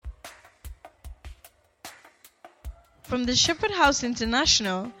From the Shepherd House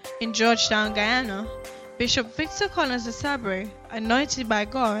International in Georgetown, Guyana, Bishop Victor Collins Asabre, anointed by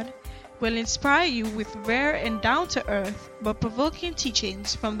God, will inspire you with rare and down-to-earth but provoking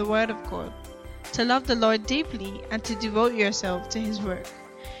teachings from the Word of God, to love the Lord deeply and to devote yourself to His work.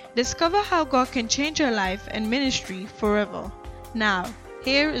 Discover how God can change your life and ministry forever. Now,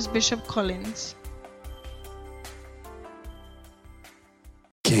 here is Bishop Collins.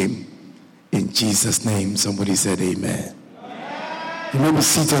 Came in Jesus' name. Somebody said amen. You may be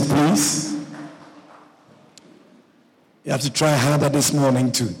seated, please. You have to try harder this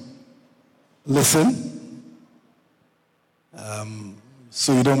morning to listen,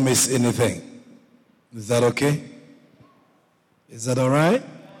 so you don't miss anything. Is that okay? Is that all right?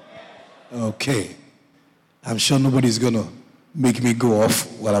 Okay. I'm sure nobody's going to make me go off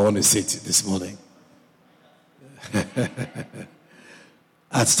what I want to say this morning.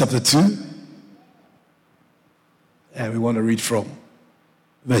 Acts chapter 2. And we want to read from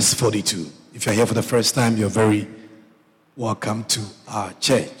verse 42. If you're here for the first time, you're very welcome to our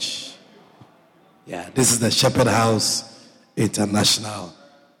church. Yeah, this is the Shepherd House International,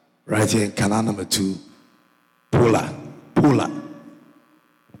 right here in Canal number 2, Pula.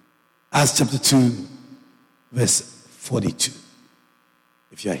 Acts chapter 2, verse 42.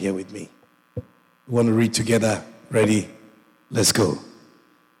 If you're here with me, we want to read together. Ready? Let's go.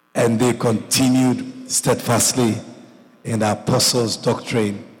 And they continued steadfastly in the apostles'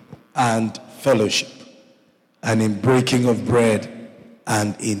 doctrine and fellowship, and in breaking of bread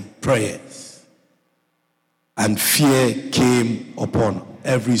and in prayers. And fear came upon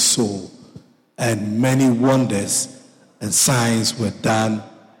every soul, and many wonders and signs were done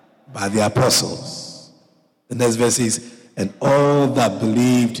by the apostles. The next verse is, and all that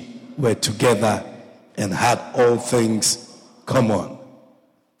believed were together and had all things common.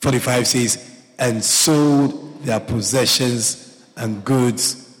 45 says, and sold their possessions and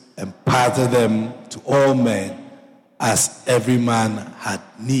goods and parted them to all men as every man had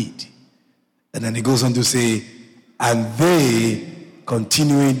need. And then he goes on to say, and they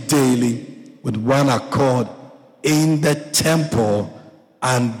continuing daily with one accord in the temple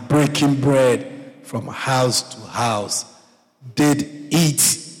and breaking bread from house to house, did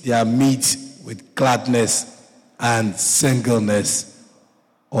eat their meat with gladness and singleness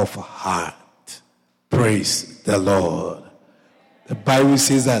of heart. Praise the Lord. The Bible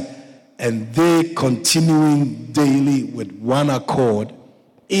says that, and they continuing daily with one accord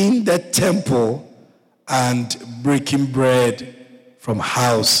in the temple and breaking bread from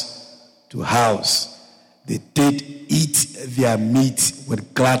house to house, they did eat their meat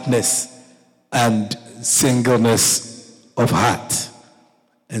with gladness and singleness of heart.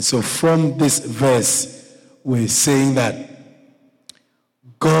 And so from this verse, we're saying that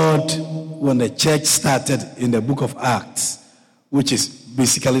God, when the church started in the book of Acts, which is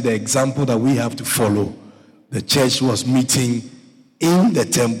basically the example that we have to follow, the church was meeting in the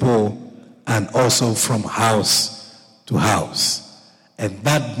temple and also from house to house. And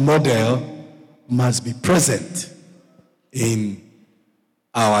that model must be present in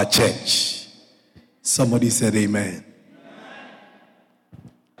our church. Somebody said amen.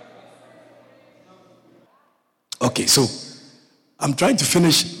 Okay, so I'm trying to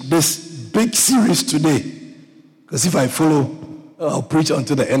finish this big series today, because if I follow, I'll preach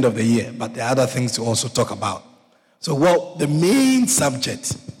until the end of the year, but there are other things to also talk about. So, the main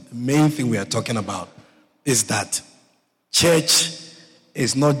subject, the main thing we are talking about is that church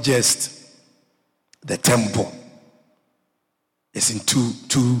is not just the temple. It's in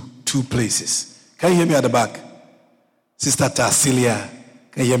two places. Can you hear me at the back? Sister Tarsilia,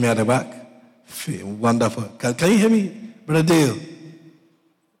 can you hear me at the back? Wonderful. Can you hear me? Brother Dale,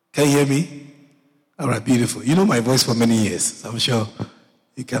 can you hear me? All right, beautiful. You know my voice for many years, so I'm sure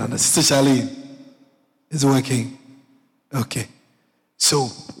you can understand. Sister Charlene, is it working? Okay. So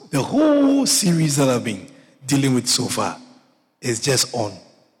the whole series that I've been dealing with so far is just on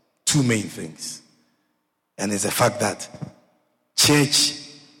two main things. And it's the fact that church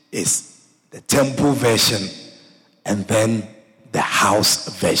is the temple version and then the house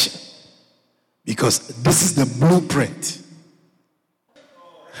version. Because this is the blueprint.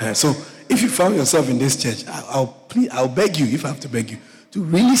 So if you found yourself in this church, I'll beg you, if I have to beg you, to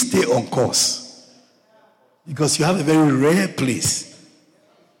really stay on course. Because you have a very rare place.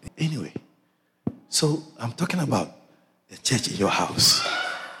 Anyway, so I'm talking about the church in your house.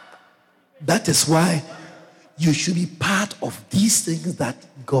 That is why you should be part of these things that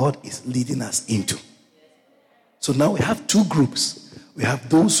God is leading us into. So now we have two groups. We have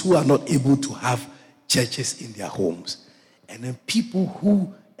those who are not able to have churches in their homes. And then people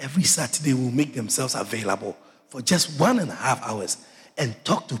who every Saturday will make themselves available for just 1.5 hours and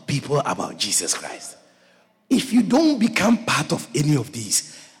talk to people about Jesus Christ. If you don't become part of any of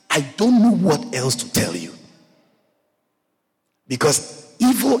these, I don't know what else to tell you. Because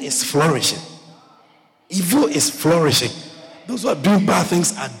evil is flourishing. Evil is flourishing. Those who are doing bad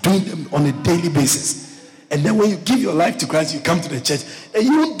things are doing them on a daily basis. And then when you give your life to Christ, you come to the church and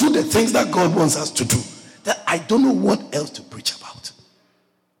you don't do the things that God wants us to do. That I don't know what else to preach about.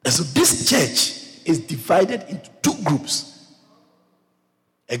 And so this church is divided into two groups.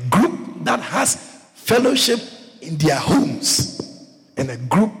 A group that has fellowship in their homes, and a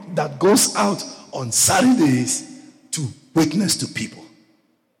group that goes out on Saturdays to witness to people.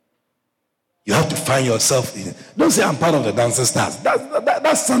 You have to find yourself in it. Don't say I'm part of the Dancing Stars.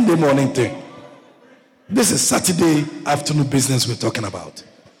 That's Sunday morning thing. This is Saturday afternoon business we're talking about.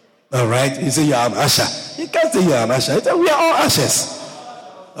 All right? You say you're an usher. You can't say you're an usher. We are all ushers.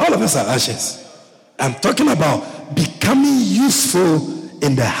 All of us are ushers. I'm talking about becoming useful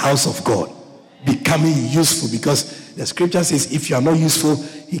in the house of God. Becoming useful, because the scripture says if you are not useful,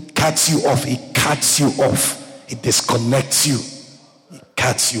 he cuts you off. He cuts you off. He disconnects you. He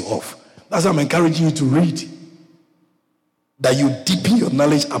cuts you off. That's why I'm encouraging you to read. That you deepen your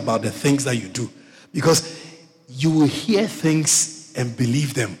knowledge about the things that you do. Because you will hear things and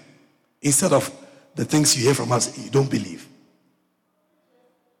believe them instead of the things you hear from us you don't believe.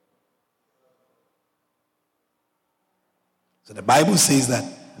 So the Bible says that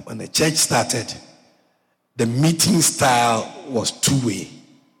when the church started, the meeting style was two-way.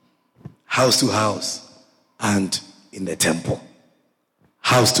 House to house and in the temple.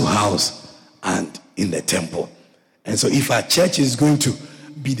 House to house and in the temple. And so if our church is going to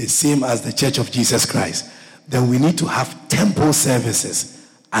be the same as the Church of Jesus Christ, then we need to have temple services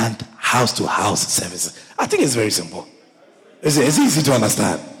and house to house services. I think it's very simple. It's easy to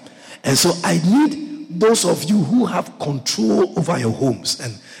understand. And so I need those of you who have control over your homes.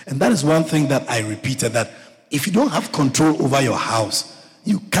 And that is one thing that I repeated, that if you don't have control over your house,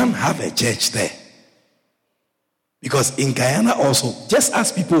 you can't have a church there. Because in Guyana also, just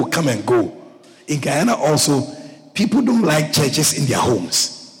as people come and go, in Guyana also, people don't like churches in their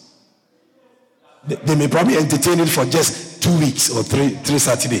homes. They may probably entertain it for just 2 weeks or three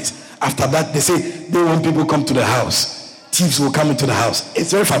Saturdays. After that, they say they want people come to the house. Thieves will come into the house.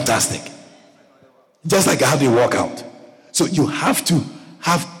 It's very fantastic. Just like how they walk out. So you have to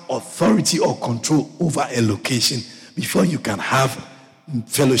have authority or control over a location before you can have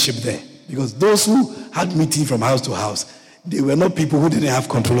fellowship there. Because those who had meeting from house to house, they were not people who didn't have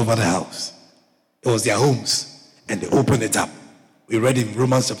control over the house. It was their homes, and they opened it up. We read in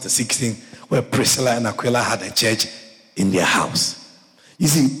Romans chapter 16 where Priscilla and Aquila had a church in their house. You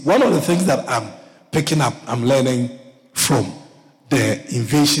see, one of the things that I'm picking up, I'm learning from the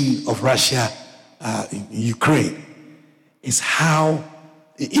invasion of Russia in Ukraine, is how,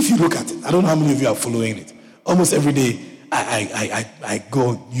 if you look at it, I don't know how many of you are following it. Almost every day, I go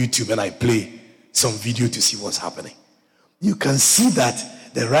on YouTube and I play some video to see what's happening. You can see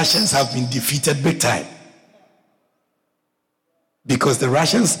that the Russians have been defeated big time. Because the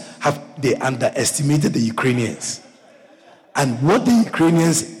Russians they underestimated the Ukrainians. And what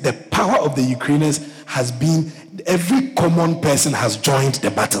the power of the Ukrainians has been, every common person has joined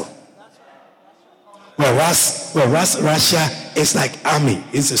the battle. Whereas Russia is like army,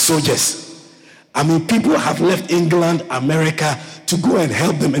 it's the soldiers. I mean, people have left England, America to go and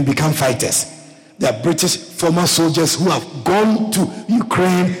help them and become fighters. There are British former soldiers who have gone to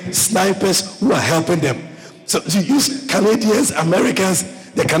Ukraine, snipers who are helping them. So you use Canadians,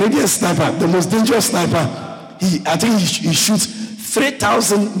 Americans, the Canadian sniper, the most dangerous sniper, I think he shoots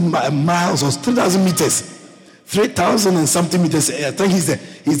 3,000 miles or 3,000 meters. 3,000 and something meters. I think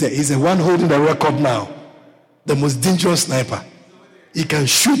he's the one holding the record now. The most dangerous sniper. He can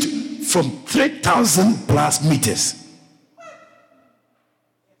shoot from 3,000 plus meters.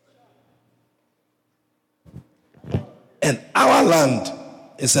 And our land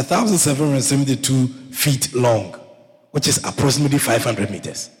is 1,772 feet long, which is approximately 500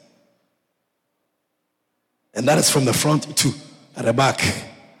 meters. And that is from the front to the back.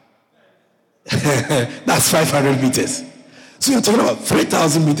 That's 500 meters. So you're talking about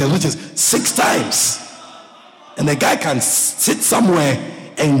 3,000 meters, which is 6 times. And the guy can sit somewhere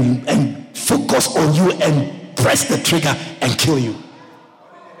and focus on you and press the trigger and kill you.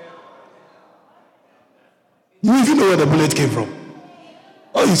 You even know where the bullet came from.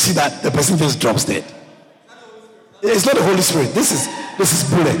 Or you see that the person just drops dead. It's not the Holy Spirit. This is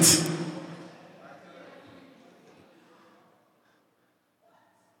bullet.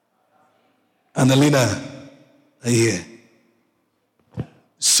 Annalena, here.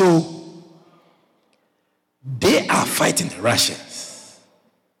 So they fighting the Russians.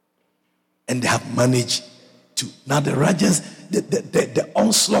 And they have managed to. Now the Russians, the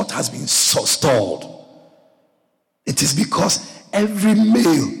onslaught has been stalled. It is because every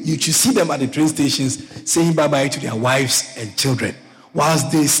male, you should see them at the train stations saying bye-bye to their wives and children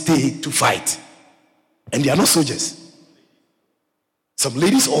whilst they stay to fight. And they are not soldiers. Some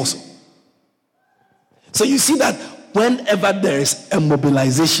ladies also. So you see that whenever there is a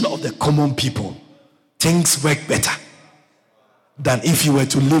mobilization of the common people, things work better than if you were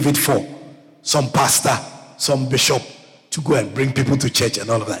to leave it for some pastor, some bishop to go and bring people to church and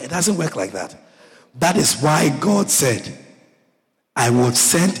all of that. It doesn't work like that. That is why God said, I will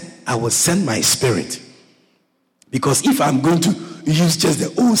send my spirit. Because if I'm going to use just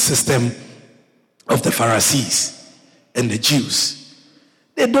the old system of the Pharisees and the Jews,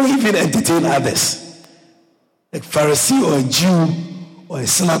 they don't even entertain others. A Pharisee or a Jew or a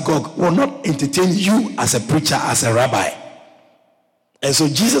synagogue will not entertain you as a preacher, as a rabbi. And so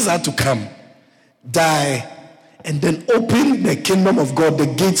Jesus had to come, die, and then open the kingdom of God, the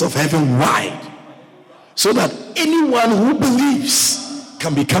gates of heaven wide, so that anyone who believes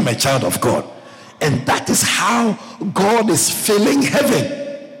can become a child of God. And that is how God is filling heaven,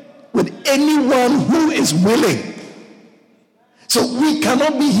 with anyone who is willing. So we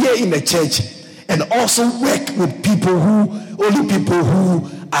cannot be here in the church and also work with people who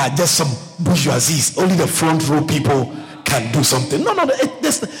are just some bourgeoisies. Only the front row people can do something. No.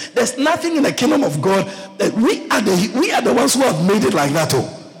 There's nothing in the kingdom of God that we are the ones who have made it like that.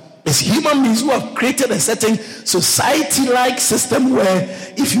 It's human beings who have created a certain society-like system where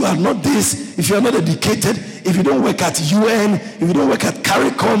if you are not this, if you are not educated, if you don't work at UN, if you don't work at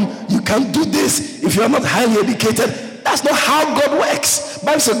CARICOM, you can't do this. If you are not highly educated, that's not how God works.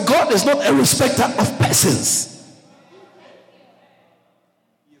 Bible says God is not a respecter of persons.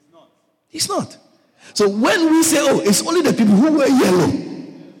 He's not. So when we say, it's only the people who wear yellow,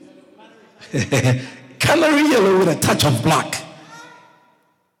 canary yellow with a touch of black,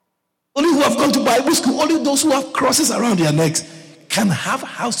 only who have gone to Bible school, only those who have crosses around their necks can have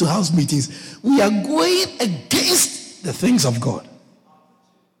house-to-house meetings. We are going against the things of God.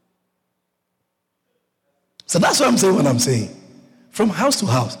 So that's what I'm saying when I'm saying. From house to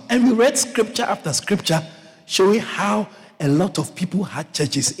house. And we read scripture after scripture showing how a lot of people had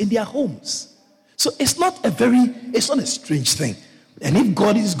churches in their homes. So it's not a strange thing. And if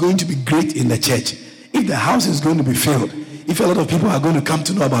God is going to be great in the church, if the house is going to be filled, if a lot of people are going to come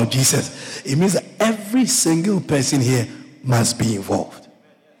to know about Jesus, it means that every single person here must be involved.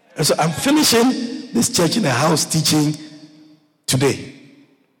 And so I'm finishing this church in the house teaching today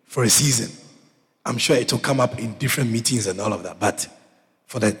for a season. I'm sure it will come up in different meetings and all of that. But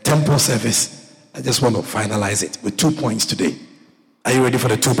for the temple service, I just want to finalize it with 2 points today. Are you ready for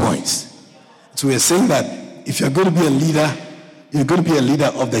the 2 points? So we're saying that if you're going to be a leader, you're going to be a leader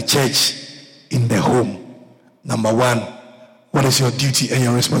of the church in the home. Number one, what is your duty and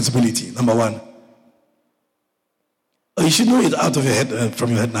your responsibility? Number one. Oh, you should know it out of your head, from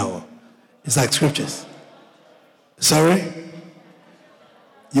your head now. It's like scriptures. Sorry?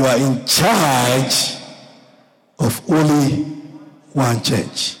 You are in charge of only one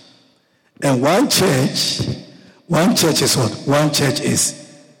church. And one church is what? One church is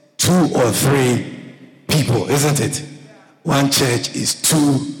 2 or 3 people, isn't it? One church is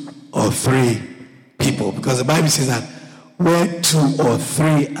 2 or 3 people. Because the Bible says that where 2 or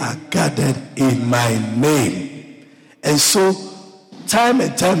 3 are gathered in my name. And so, time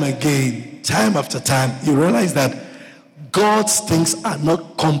and time again, time after time, you realize that God's things are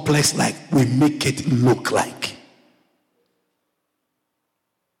not complex like we make it look like.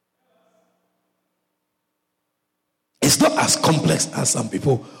 It's not as complex as some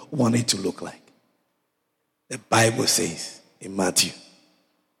people want it to look like. The Bible says in Matthew,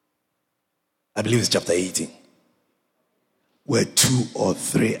 I believe it's chapter 18, where 2 or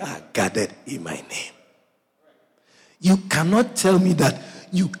 3 are gathered in my name. You cannot tell me that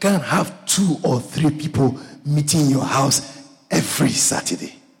you can't have 2 or 3 people meeting in your house every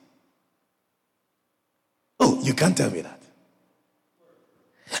Saturday. Oh, you can't tell me that.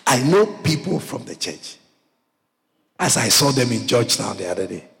 I know people from the church, as I saw them in Georgetown the other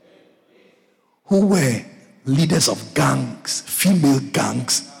day, who were leaders of gangs, female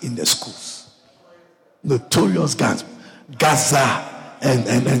gangs in the schools. Notorious gangs. Gaza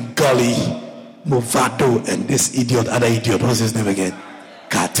and Gully, Movado, and this idiot, other idiot, what's his name again?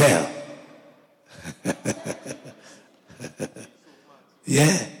 Cartel.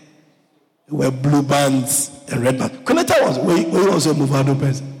 Yeah. Wear blue bands and red bands. Koneta were you also a Movado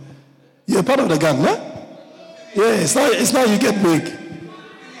person? You're part of the gang, no? Yeah, it's not you get big.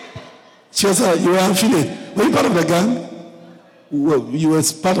 She was you were affiliate. Were you part of the gang? Well, you were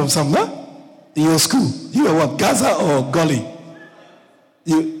part of some, huh? In your school. You were what? Gaza or Gully?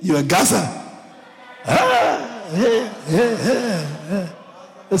 You were Gaza? Yeah.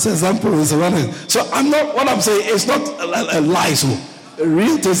 This example is running. So what I'm saying is not a lie. So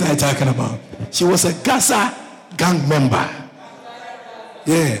real things I'm talking about. She was a Gaza gang member.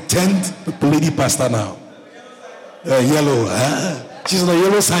 Yeah, 10th lady pastor now. Yellow. She's on the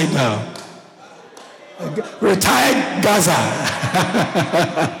yellow side now. Retired Gaza.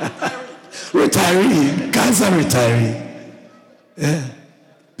 Retiree. Gaza retiree. Yeah.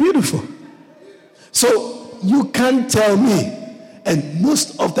 Beautiful. So you can't tell me, and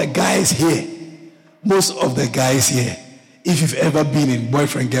most of the guys here, if you've ever been in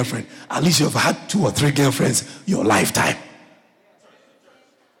boyfriend, girlfriend, at least you've had 2 or 3 girlfriends your lifetime.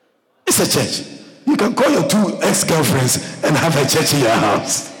 It's a church. You can call your 2 ex-girlfriends and have a church in your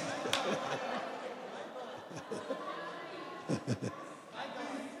house.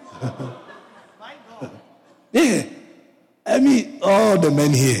 Yeah. I mean, all the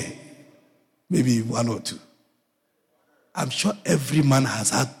men here, maybe 1 or 2. I'm sure every man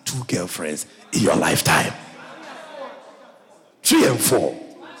has had 2 girlfriends in your lifetime. 3 and 4.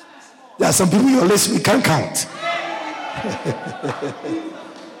 There are some people in your list we can't count.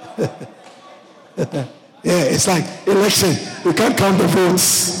 Yeah, it's like election. We can't count the votes.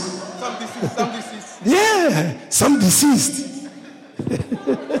 Some deceased. Yeah, some deceased.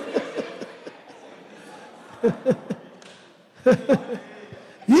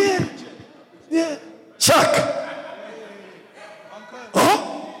 Yeah. Chuck.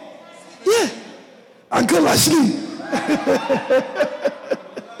 Oh? Yeah. Uncle Ashley.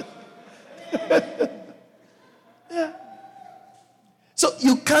 Yeah. So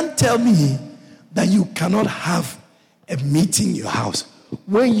you can't tell me that you cannot have a meeting in your house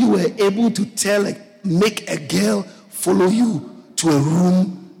when you were able to make a girl follow you to a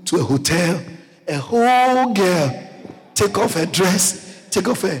room, to a hotel, a whole girl, take off her dress, take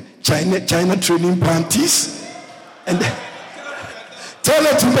off her China training panties, and tell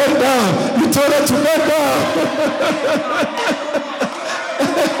her to bend down. You told her to bend down.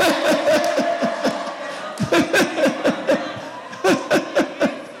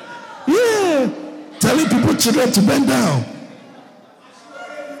 Yeah. Telling people, children, to bend down.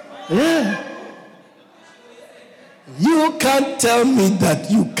 Yeah. You can't tell me that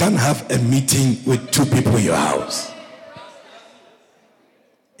you can't have a meeting with 2 people in your house.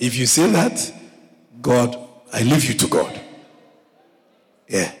 If you say that, God, I leave you to God.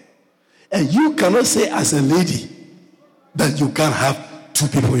 Yeah. And you cannot say as a lady that you can't have 2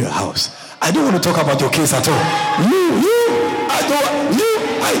 people in your house. I don't want to talk about your case at all.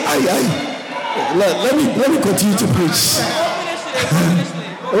 Let me continue to preach.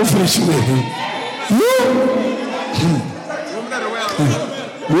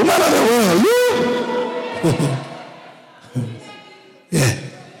 Woman of the world, yeah.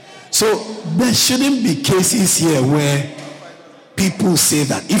 So there shouldn't be cases here where people say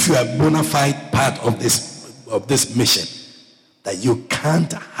that if you are a bona fide part of this mission, that you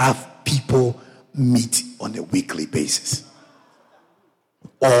can't have people meet on a weekly basis.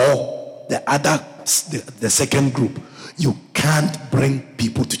 Or the second group, you can't bring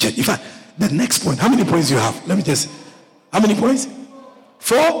people to church. In fact, the next point, how many points do you have? How many points?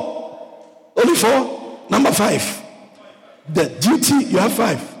 4? Only 4? Number 5. The duty, you have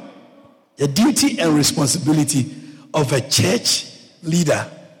 5. The duty and responsibility of a church leader.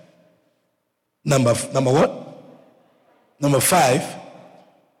 Number what? Number 5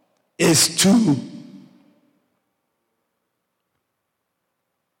 is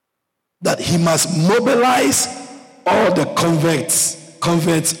that he must mobilize all the converts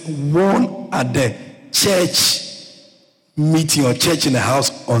born at the church meeting or church in the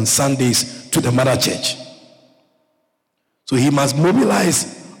house on Sundays to the mother church. So he must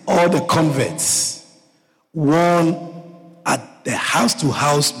mobilize all the converts born at the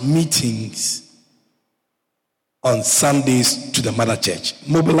house-to-house meetings on Sundays to the mother church.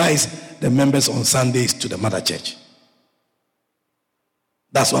 Mobilize the members on Sundays to the mother church.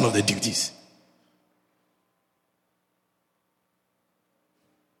 That's one of the duties.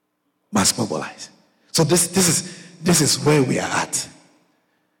 Must mobilize. So this is where we are at.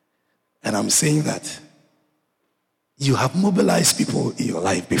 And I'm saying that you have mobilized people in your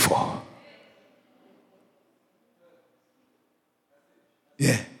life before.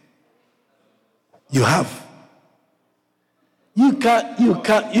 Yeah. You have. You can't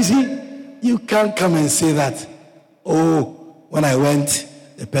come and say that, oh, when I went,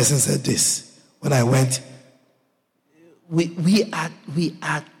 the person said this. When I went, we are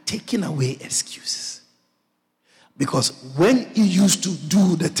taking away excuses. Because when you used to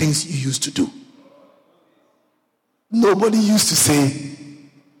do the things you used to do, nobody used to say,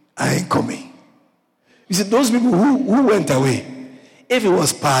 I ain't coming. You see, those people who went away, if it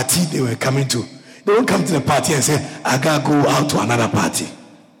was party they were coming to, they won't come to the party and say, I gotta go out to another party.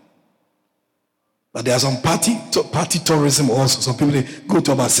 But there are some party tourism also. Some people, they go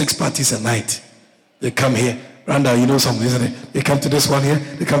to about 6 parties a night. They come here. Randa, you know something, isn't it? They come to this one here,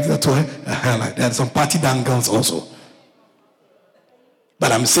 they come to that one here. Like that. Some party dangles also.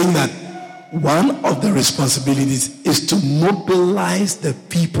 But I'm saying that one of the responsibilities is to mobilize the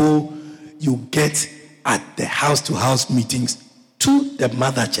people you get at the house-to-house meetings to the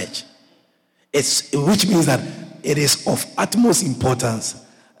mother church. Which means that it is of utmost importance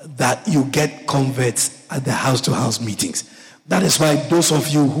that you get converts at the house-to-house meetings. That is why those of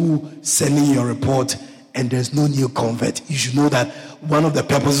you who send in your report and there's no new convert, you should know that one of the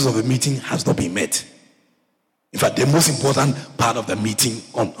purposes of the meeting has not been met. In fact, the most important part of the meeting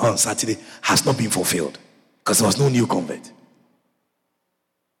on Saturday has not been fulfilled because there was no new convert.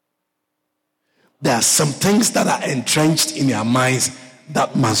 There are some things that are entrenched in your minds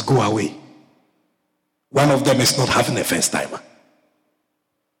that must go away. One of them is not having a first timer.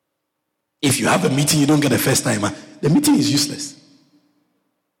 If you have a meeting, you don't get a first timer, the meeting is useless.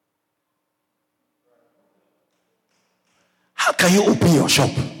 How can you open your shop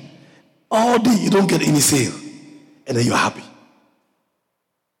all day, you don't get any sale, and then you're happy?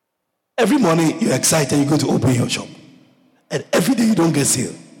 Every morning you're excited, you go to open your shop, and every day you don't get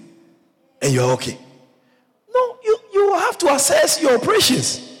sale, and you're okay. No, you have to assess your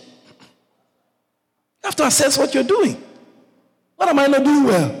operations. You have to assess what you're doing. What am I not doing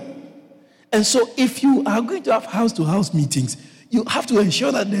well? And so if you are going to have house-to-house meetings, you have to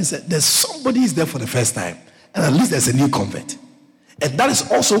ensure that there's somebody is there for the first time, and at least there's a new convert. And that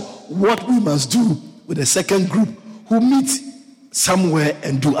is also what we must do with the second group who meet somewhere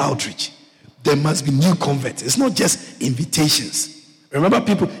and do outreach. There must be new converts. It's not just invitations. Remember,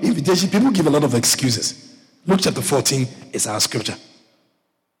 people give a lot of excuses. Luke chapter 14 is our scripture.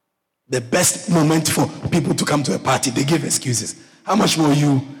 The best moment for people to come to a party, they give excuses. How much more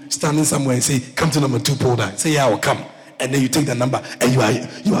you standing somewhere and say, come to number 2 pole down. Say, yeah, I'll come. And then you take the number and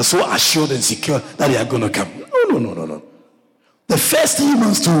you are so assured and secure that you are going to come. No. The first thing you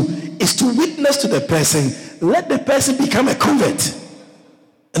must do is to witness to the person. Let the person become a convert.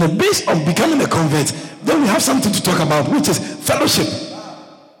 And the base of becoming a convert, then we have something to talk about, which is fellowship.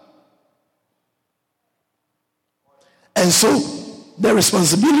 And so the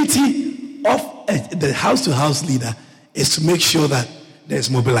responsibility of the house-to-house leader is to make sure that there's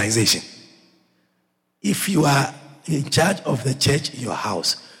mobilization. If you are in charge of the church in your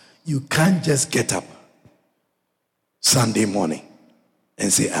house, you can't just get up Sunday morning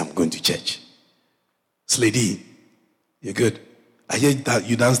and say, I'm going to church. Slady, you're good. I hear that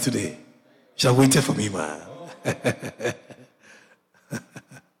you danced today. Shall wait for me, man.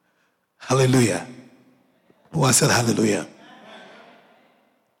 Hallelujah. Who I said hallelujah?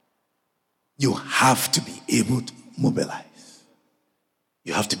 You have to be able to mobilize.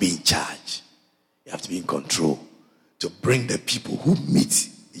 You have to be in charge. You have to be in control to bring the people who meet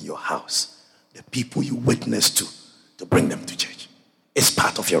in your house, the people you witness to bring them to church. It's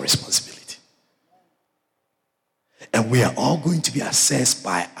part of your responsibility. And we are all going to be assessed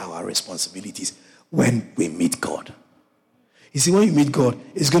by our responsibilities when we meet God. You see, when you meet God,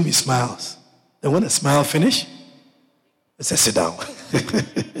 it's going to be smiles. And when the smile finish, it says, sit down.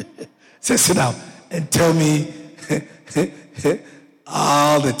 Say, sit down and tell me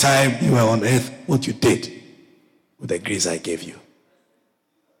all the time you were on earth what you did with the grace I gave you.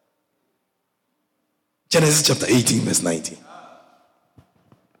 Genesis chapter 18, verse 19.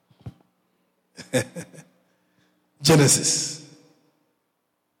 Genesis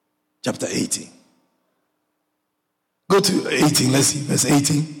chapter 18. Go to 18, let's see, verse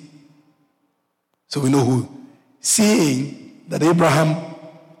 18. So we know who. Seeing that Abraham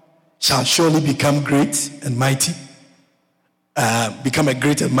shall surely become great and mighty, become a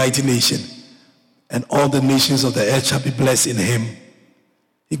great and mighty nation, and all the nations of the earth shall be blessed in him.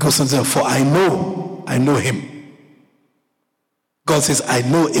 He goes on to say, for I know him. God says, I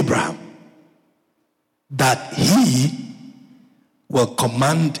know Abraham, that he will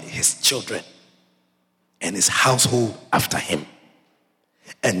command his children and his household after him,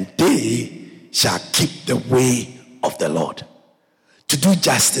 and they shall keep the way of the Lord, to do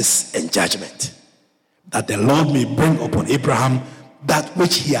justice and judgment, that the Lord may bring upon Abraham that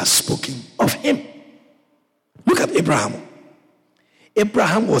which he has spoken of him. Look at Abraham.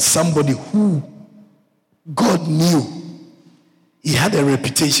 Abraham was somebody who God knew He had a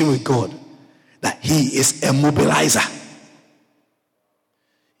reputation with God that he is a mobilizer.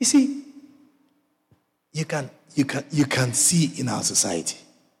 You see, you can see in our society.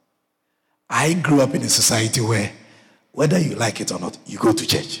 I grew up in a society where, whether you like it or not, you go to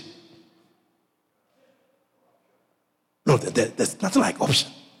church. No, there's nothing like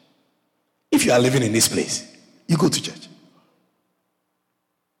option. If you are living in this place, you go to church.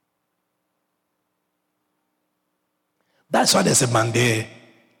 That's why there's a man there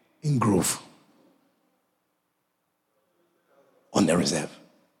in Grove on the reserve.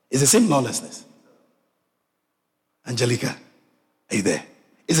 It's the same lawlessness. Angelica, are you there?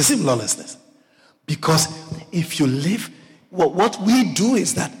 It's the same lawlessness. Because if you live, what we do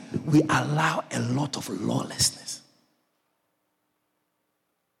is that we allow a lot of lawlessness.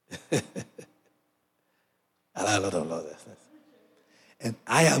 Allow a lot of lawlessness. And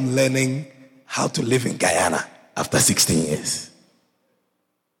I am learning how to live in Guyana after 16 years.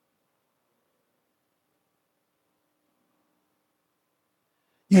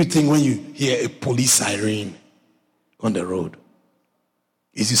 You think when you hear a police siren on the road,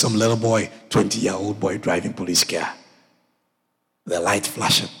 you see some little boy, 20-year-old boy driving police car, the light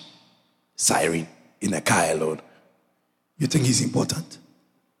flashing, siren in a car alone. You think he's important?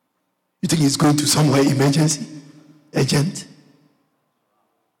 You think he's going to somewhere emergency? Agent?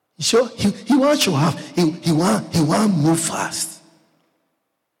 Sure, he wants to have, he want move fast.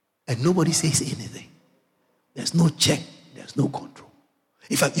 And nobody says anything. There's no check, there's no control.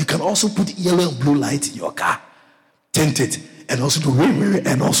 In fact, you can also put yellow and blue lights in your car, tint it, and also do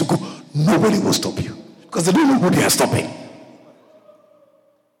and also go. Nobody will stop you because they don't know who they are stopping.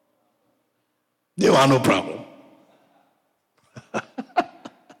 They have no problem.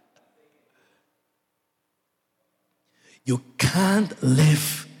 You can't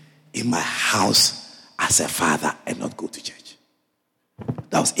live in my house as a father and not go to church.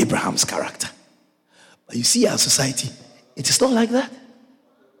 That was Abraham's character. But you see our society, it is not like that.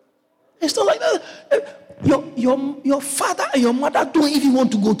 It's not like that. Your father and your mother don't even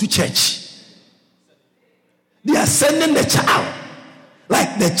want to go to church. They are sending the child.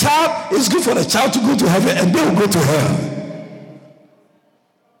 Like the child, it's good for the child to go to heaven and they will go to hell.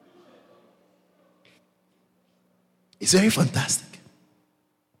 It's very fantastic.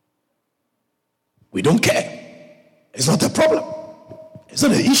 We don't care. It's not a problem. It's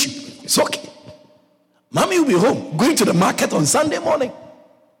not an issue. It's okay. Mommy will be home, going to the market on Sunday morning.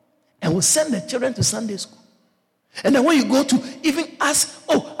 And will send the children to Sunday school. And then when you go to even ask,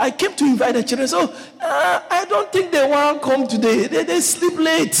 I came to invite the children. So I don't think they want to come today. They sleep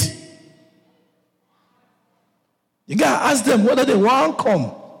late. You got to ask them whether they want to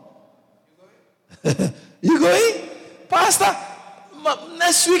come. You going? Pastor,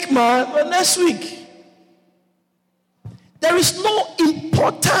 next week, man. Next week. There is no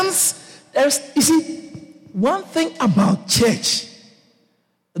importance. You see, one thing about church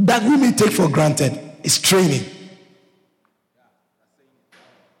that we may take for granted is training.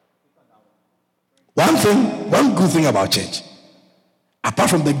 One good thing about church, apart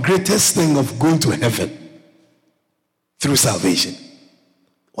from the greatest thing of going to heaven through salvation,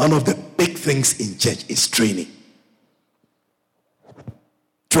 one of the big things in church is training.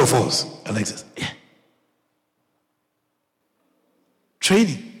 True or false, Alexis? Yeah.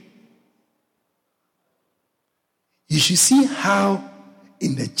 Training. You should see how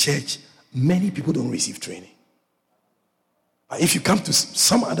in the church many people don't receive training. But if you come to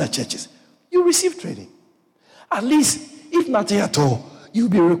some other churches, you receive training. At least, if nothing at all, you'll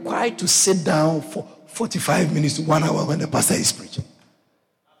be required to sit down for 45 minutes to 1 hour when the pastor is preaching.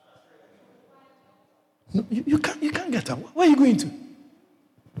 No, you can't get up. Where are you going to?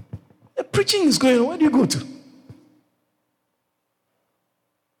 The preaching is going on. Where do you go to?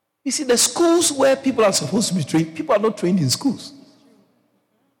 You see, the schools where people are supposed to be trained, people are not trained in schools.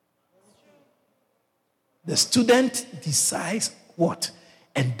 The student decides what.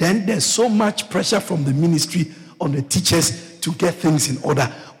 And then there's so much pressure from the ministry on the teachers to get things in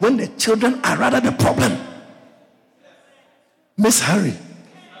order when the children are rather the problem. Miss Harry.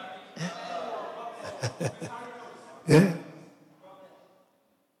 Yeah. Yeah.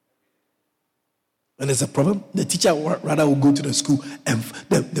 When there's a problem, the teacher rather will go to the school and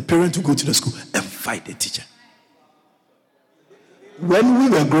the parent will go to the school and fight the teacher. When we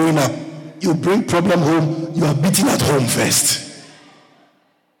were growing up, you bring problem home, you are beaten at home first.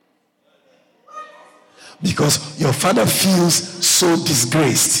 Because your father feels so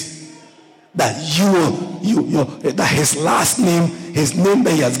disgraced that that his last name, his name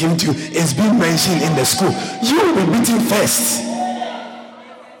that he has given to you, is being mentioned in the school. You will be beaten first.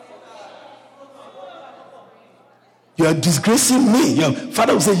 You are disgracing me. Your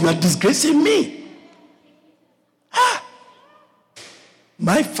father will say, you are disgracing me.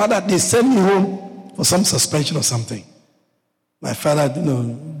 My father, they sent me home for some suspension or something. My father,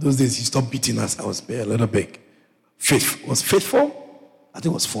 those days he stopped beating us. I was a little big. Fifth. Was fifth form? I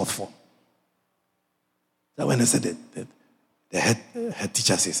think it was fourth form. So when I said that the head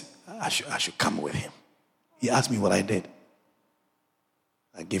teacher says, I should come with him. He asked me what I did.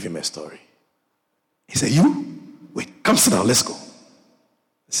 I gave him a story. He said, wait, come sit down, let's go.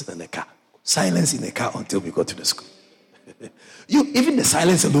 Sit in the car. Silence in the car until we go to the school. Even the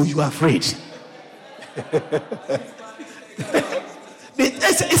silence alone, you are afraid.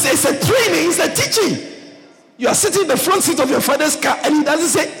 It's a training, it's a teaching. You are sitting in the front seat of your father's car and he doesn't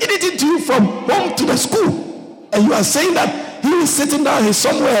say anything to you from home to the school. And you are saying that he is sitting down, he's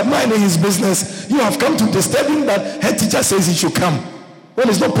somewhere minding his business. You have come to disturb him that head teacher says he should come. When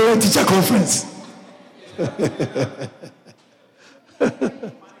it's not parent-teacher conference.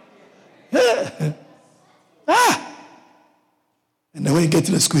 And then when you get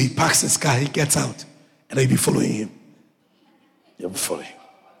to the school, he parks his car, he gets out, and then you'll be following him. You'll be following him.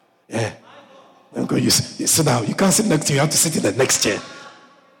 Yeah. You sit down. You can't sit next to you. You have to sit in the next chair.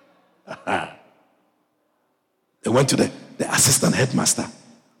 They went to the assistant headmaster,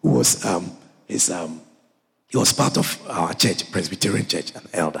 who was he was part of our church, Presbyterian church, an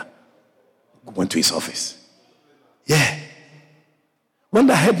elder. Went to his office. Yeah. When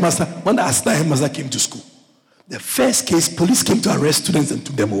the assistant headmaster came to school, the first case, police came to arrest students and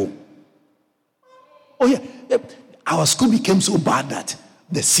took them home. Oh yeah. Our school became so bad that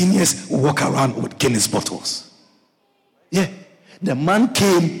the seniors walk around with Guinness bottles. Yeah. The man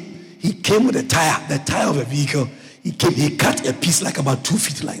came, he came with the tire of a vehicle. He cut a piece like about 2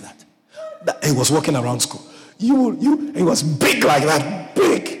 feet like that. He was walking around school. He was big like that,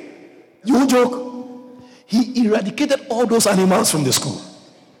 big. You joke. He eradicated all those animals from the school.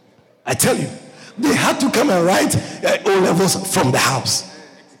 I tell you, they had to come and write O-levels from the house.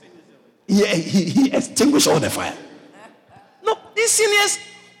 He extinguished all the fire. No, these seniors,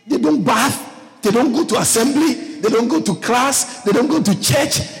 they don't bath, they don't go to assembly, they don't go to class, they don't go to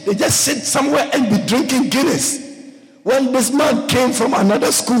church. They just sit somewhere and be drinking Guinness. When this man came from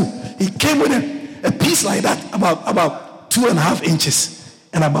another school, he came with a piece like that, about 2.5 inches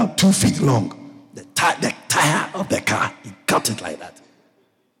and about 2 feet long. The tire of the car, he cut it like that.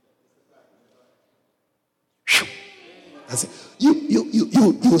 That's it.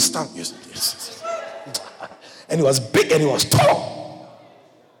 You stand. And he was big and he was tall.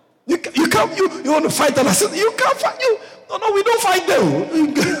 You want to fight, and I said, you can't fight. No, we don't fight them.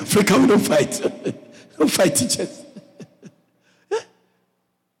 Africa, we don't fight. We don't fight teachers.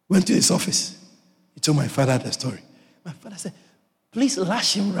 Went to his office. He told my father the story. My father said, please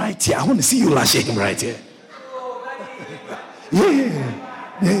lash him right here. I want to see you lash him right here.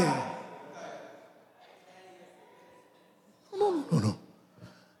 Yeah. No.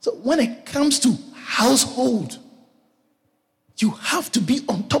 So when it comes to household, you have to be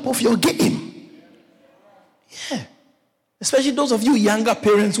on top of your game. Yeah. Especially those of you younger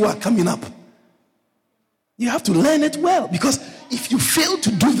parents who are coming up. You have to learn it well, because if you fail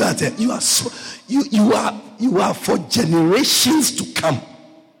to do that, you are for generations to come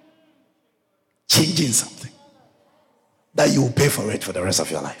changing something that you will pay for it for the rest of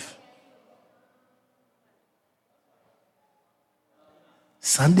your life.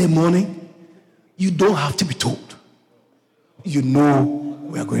 Sunday morning, you don't have to be told. You know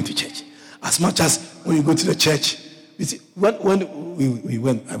we are going to church. As much as when you go to the church, you see,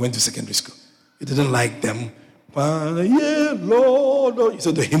 when I went to secondary school, you didn't like them. Yeah, Lord.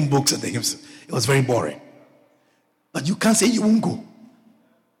 So the hymn books and the hymns, it was very boring. But you can't say you won't go.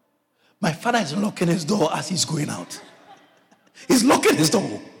 My father is locking his door as he's going out. He's locking his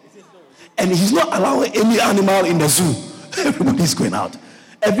door. And he's not allowing any animal in the zoo. Everybody's going out.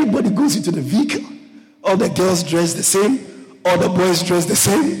 Everybody goes into the vehicle. All the girls dress the same. All the boys dress the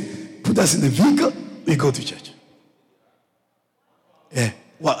same. Put us in the vehicle. We go to church. Yeah.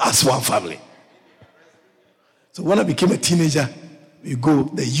 Well, as one family. So when I became a teenager,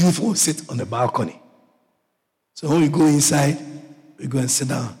 the youth will sit on the balcony. So when we go inside, we go and sit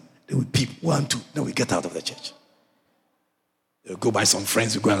down. They will peep 1, 2. Then we get out of the church. They'll go by some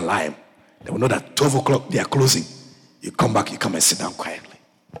friends, we go and lie. They will know that 12 o'clock they are closing. You come back, you come and sit down quietly.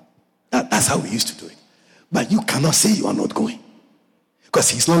 That's how we used to do it. But you cannot say you are not going, because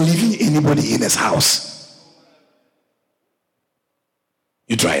he's not leaving anybody in his house.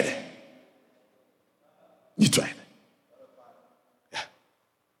 You tried it. Yeah.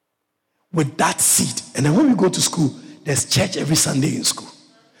 With that seed. And then when we go to school, there's church every Sunday in school.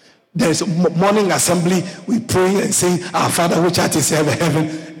 There's a morning assembly. We pray and sing Our Father which art in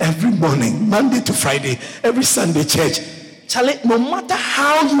heaven every morning, Monday to Friday, every Sunday church. Charlie, no matter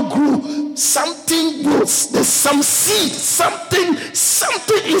how you grew, something grows. There's some seed, something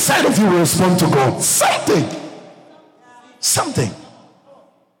inside of you will respond to God. Something.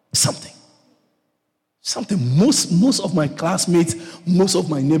 Most of my classmates, most of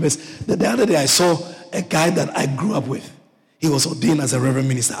my neighbors. The other day I saw a guy that I grew up with. He was ordained as a reverend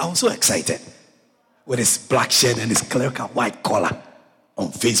minister. I was so excited with his black shirt and his clerical white collar. On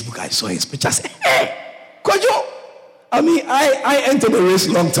Facebook, I saw his picture. I said, hey, Kojo. I entered the race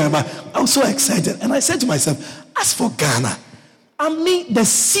a long time. I was so excited. And I said to myself, as for Ghana, the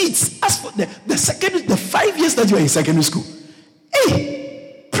seeds, as for the 5 years that you were in secondary school,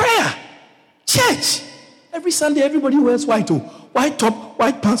 hey, prayer, church. Every Sunday, everybody wears white top, white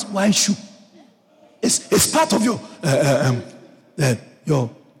pants, white shoe. It's part of your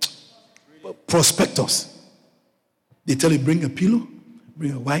prospectus. They tell you, bring a pillow,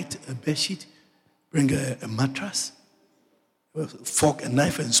 bring a white bed sheet, bring a mattress, fork and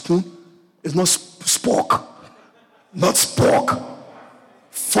knife and spoon. It's not spork. Not spork.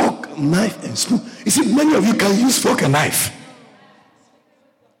 Fork, knife, and spoon. You see, many of you can use fork and knife.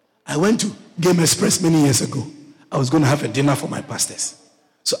 I went to Game Express many years ago. I was going to have a dinner for my pastors.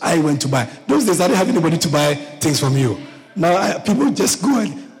 So I went to buy. Those days I didn't have anybody to buy things from you. Now people just go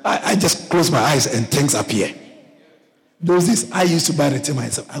and I just close my eyes and things appear. Those days I used to buy the thing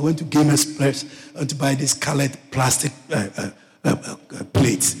myself. I went to Game Express to buy this colored plastic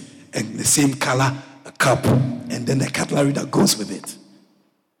plates and the same color cup and then the cutlery that goes with it.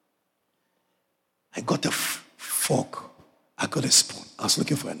 I got a fork. I got a spoon. I was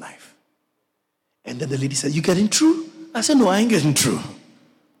looking for a knife. And then the lady said, you getting through? I said, no, I ain't getting through.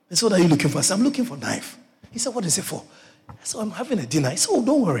 I said, what are you looking for? I said, I'm looking for a knife. He said, what is it for? I said, I'm having a dinner. He said, oh,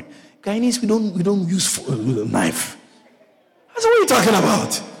 don't worry. Guyanese, we don't use a knife. I said, what are you talking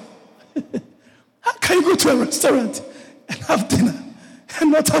about? How can you go to a restaurant and have dinner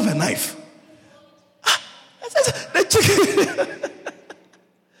and not have a knife? The chicken.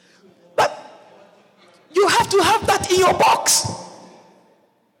 But you have to have that in your box.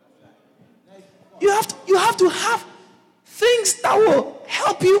 You have to have things that will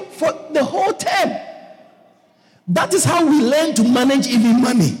help you for the whole term. That is how we learn to manage even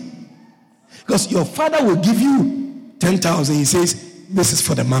money. Because your father will give you 10,000. He says, this is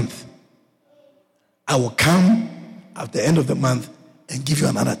for the month. I will come at the end of the month and give you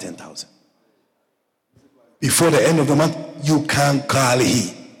another 10,000. Before the end of the month, you can't call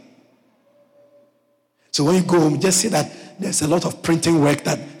he. So when you go home, just say that there's a lot of printing work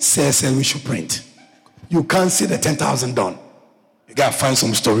that says we should print. You can't see the 10,000 done. You got to find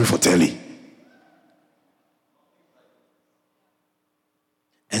some story for telly.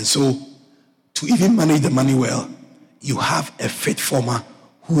 And so, to even manage the money well, you have a faith former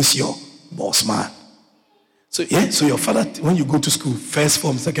who is your boss man. So your father, when you go to school, first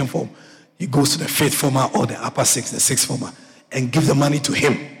form, second form, he goes to the faith former or the upper sixth, the sixth former, and give the money to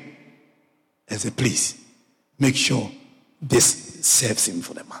him. And say, please, make sure this serves him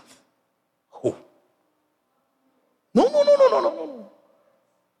for the month. Oh. No.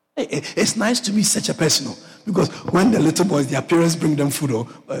 It's nice to be such a person, because when the little boys, their parents bring them food or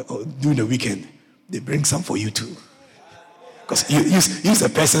during the weekend, they bring some for you too. Because you use the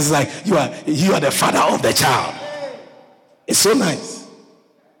person like you are the father of the child. It's so nice.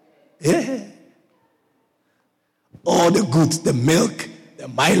 Yeah. All the goods, the milk, the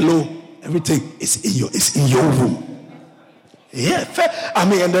Milo, everything is in your room. Yeah, fair. I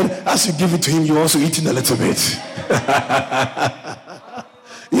mean, and then as you give it to him, you also eat it a little bit.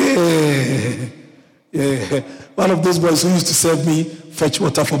 Yeah. One of those boys who used to serve me, fetch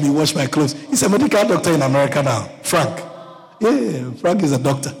water for me, wash my clothes. He's a medical doctor in America now, Frank. Yeah, Frank is a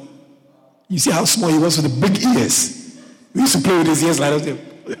doctor. You see how small he was with the big ears. We used to play with his ears like that.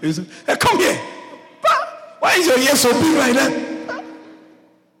 Hey, come here. Why is your ear so big like that?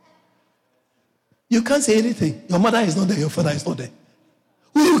 You can't say anything. Your mother is not there. Your father is not there.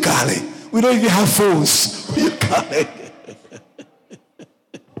 Who you calling? We don't even have phones. Who you calling?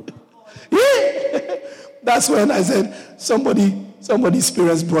 Yeah. That's when I said somebody's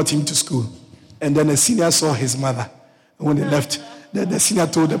parents brought him to school. And then the senior saw his mother. And when they left, the senior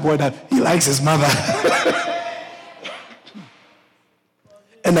told the boy that he likes his mother.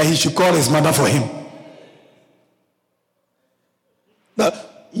 And that he should call his mother for him. Now,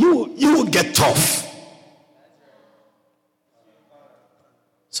 you will get tough.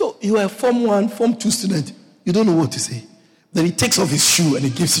 So you are a Form 1, Form 2 student. You don't know what to say. Then he takes off his shoe and he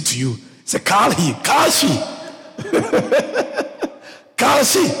gives it to you. He says, Kalshi.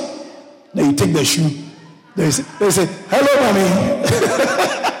 Then you take the shoe. They say, hello, mommy.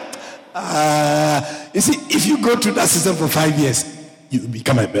 You see, if you go through that system for 5 years, you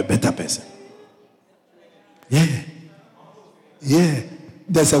become a better person. Yeah.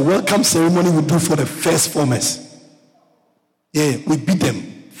 There's a welcome ceremony we do for the first formers. Yeah, we beat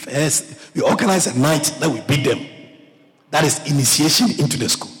them first. We organize a night that we beat them. That is initiation into the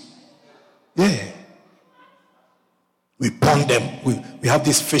school. Yeah. We pond them. We have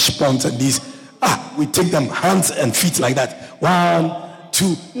these fish ponds and these. We take them hands and feet like that. 1,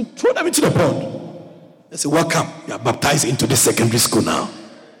 2. You throw them into the pond. They say, welcome. You are baptized into the secondary school now.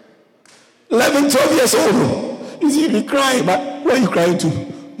 11, 12 years old. You see me crying, but where are you crying to?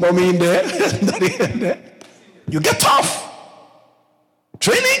 Mommy in there, daddy in there. You get tough.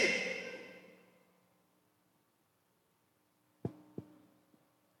 Training.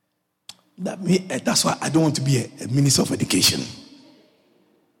 That's why I don't want to be a minister of education.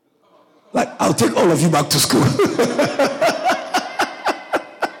 Like, I'll take all of you back to school.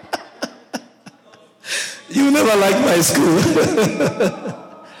 You never liked my school.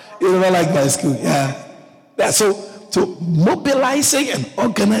 You never liked my school. Yeah. So mobilizing and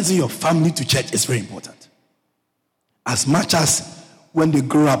organizing your family to church is very important. As much as when they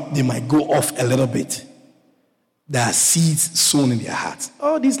grow up, they might go off a little bit. There are seeds sown in their hearts.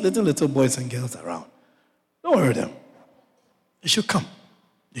 All these little boys and girls around. Don't worry them. They should come.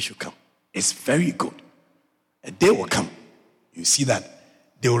 It's very good. A day will come. You see that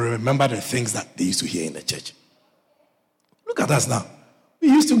they will remember the things that they used to hear in the church. Look at us now. We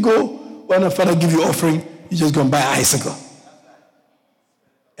used to go, when a father give you offering, you just go and buy an icicle.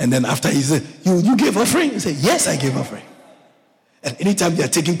 And then after he said, you gave offering? You say, yes, I gave offering. And anytime they are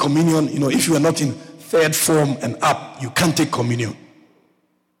taking communion, if you are not in third form and up, you can't take communion.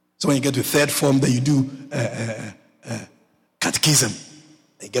 So when you get to third form, then you do catechism.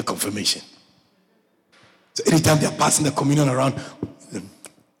 They get confirmation. So anytime they are passing the communion around,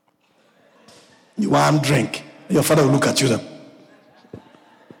 you want drink. And your father will look at you.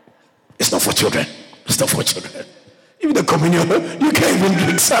 It's not for children. It's not for children. Even the communion, you can't even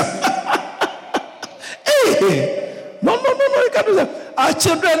drink some. Hey, no, you can't do that. Our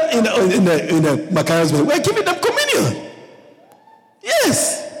children in the Macarius, we're giving them communion.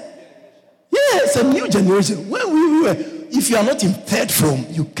 Yes, a new generation. When we were, if you are not in third form,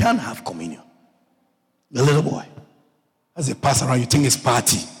 you can't have communion. The little boy, as they pass around, you think it's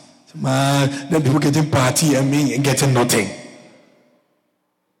party. Man, then people getting party and me getting nothing.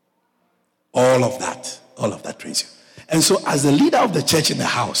 All of that trains you. And so as the leader of the church in the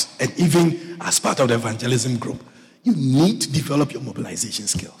house, and even as part of the evangelism group, you need to develop your mobilization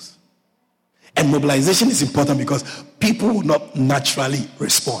skills. And mobilization is important because people will not naturally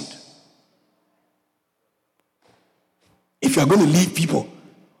respond. If you are going to lead people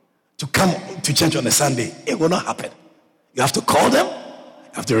to come to church on a Sunday, it will not happen. You have to call them,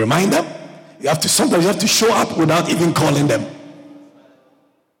 you have to remind them, sometimes you have to show up without even calling them.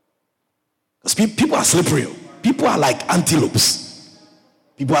 Because people are slippery. People are like antelopes.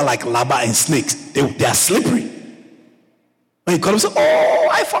 People are like lava and snakes. They are slippery. When you call them, say, oh,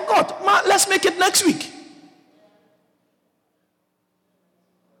 I forgot. Let's make it next week.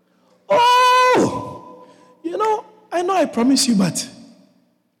 Oh, I know I promised you, but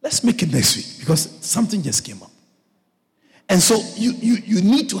let's make it next week because something just came up. And so you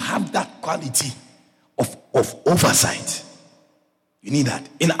need to have that quality of oversight. You need that.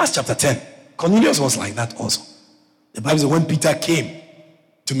 In Acts chapter 10, Cornelius was like that also. The Bible says when Peter came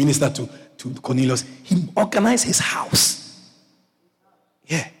to minister to Cornelius, he organized his house.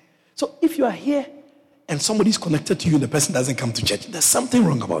 Yeah. So if you are here and somebody is connected to you and the person doesn't come to church, there's something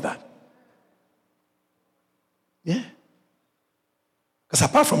wrong about that. Yeah. Because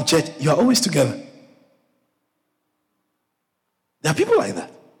apart from church, you are always together. There are people like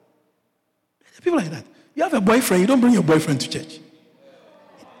that. You have a boyfriend, you don't bring your boyfriend to church.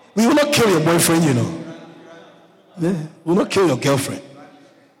 We will not kill your boyfriend, Yeah. We will not kill your girlfriend.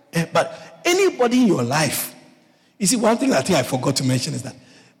 Yeah. But anybody in your life, you see, one thing I think I forgot to mention is that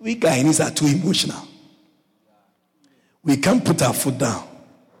we Guyanese are too emotional. We can't put our foot down.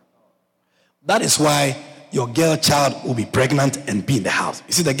 That is why your girl child will be pregnant and be in the house.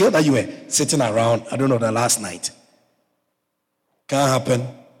 You see, the girl that you were sitting around, I don't know, the last night. Can't happen.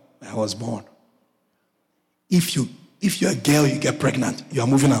 I was born. If you're a girl, you get pregnant, you are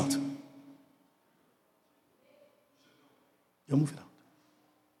moving out. You're moving out.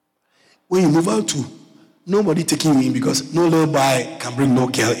 When you move out too, nobody taking you in because no little boy can bring no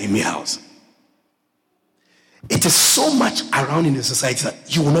girl in my house. It is so much around in the society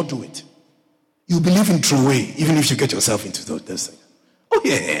that you will not do it. You believe in throwaway, even if you get yourself into those things. Oh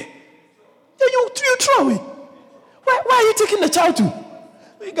yeah. Then you throw away. Why are you taking the child to?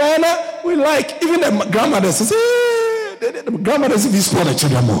 In Guyana, we like, even the grandmothers say, the grandmothers even spoil the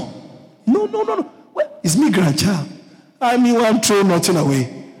children more. No. Well, it's me grandchild. I mean, I'm throwing nothing away.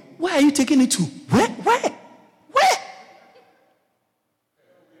 Why are you taking it to? Where?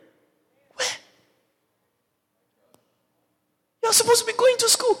 You're supposed to be going to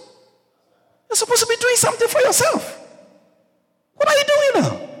school. You're supposed to be doing something for yourself. What are you doing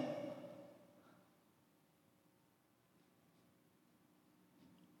now?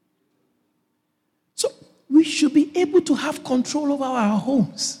 So we should be able to have control over our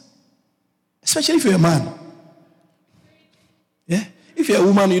homes. Especially if you're a man. Yeah? If you're a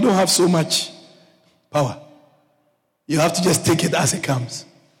woman, you don't have so much power. You have to just take it as it comes.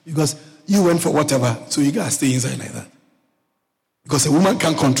 Because you went for whatever, so you gotta stay inside like that. Because a woman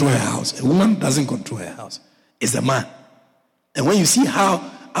can't control her house. A woman doesn't control her house. It's the man. And when you see how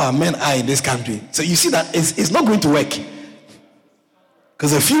our men are in this country, so you see that it's not going to work.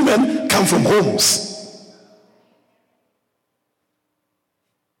 Because a few men come from homes.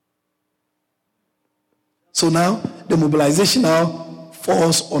 So now, the mobilization now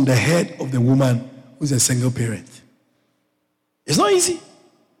falls on the head of the woman who's a single parent. It's not easy.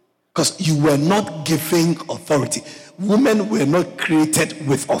 Because you were not given authority. Women were not created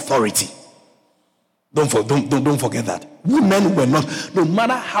with authority. Don't forget that. Women were not. No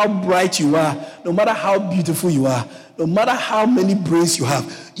matter how bright you are, no matter how beautiful you are, no matter how many brains you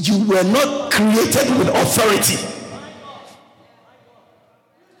have, you were not created with authority.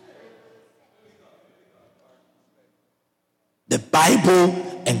 The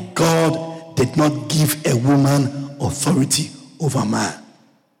Bible and God did not give a woman authority over man.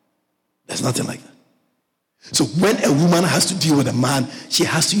 There's nothing like that. So when a woman has to deal with a man, she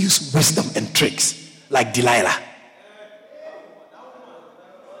has to use wisdom and tricks, like Delilah,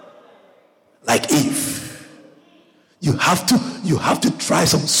 like Eve. You have to try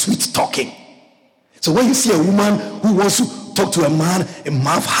some sweet talking. So when you see a woman who wants to talk to a man, a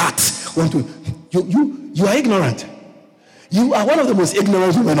mouth hot, you are ignorant. You are one of the most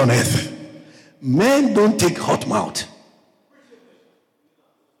ignorant women on earth. Men don't take hot mouth.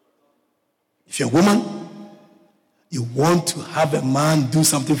 If you're a woman, you want to have a man do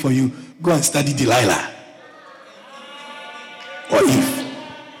something for you, go and study Delilah or Eve.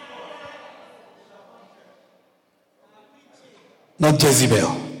 Not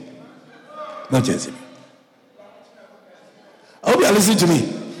Jezebel. Not Jezebel. I hope you are listening to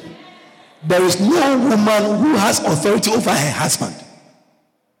me. There is no woman who has authority over her husband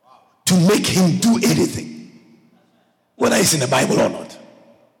to make him do anything, whether it's in the Bible or not.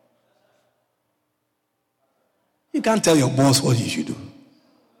 You can't tell your boss what you should do.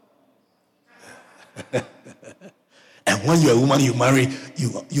 And when you're a woman, you marry,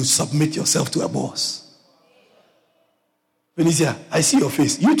 you submit yourself to a boss. Venicia, I see your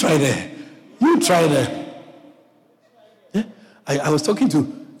face. You try there. Yeah? I was talking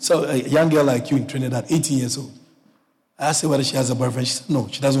to a young girl like you in Trinidad, 18 years old. I asked her whether she has a boyfriend. She said, no,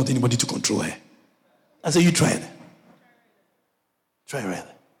 she doesn't want anybody to control her. I said, you try it. Try it.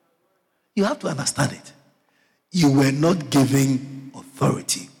 You have to understand it. You were not given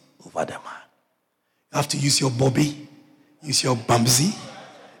authority over the man. You have to use your bobby, use your bamsy,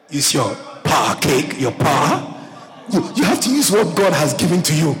 use your power cake, your power. You have to use what God has given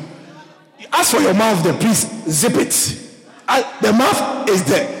to you. As for your mouth, then please zip it. The mouth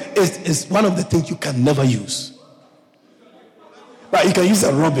is one of the things you can never use. But you can use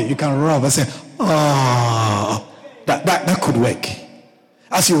a rubber. You can rub and say, oh, that could work.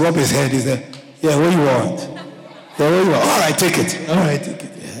 As you rub his head, he said, yeah, what do you want? Yeah, what do you want? All right, take it. All right, take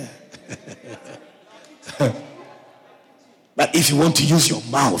it. Yeah. But if you want to use your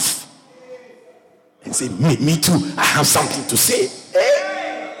mouth and say, me too, I have something to say.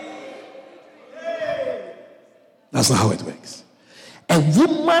 That's not how it works. A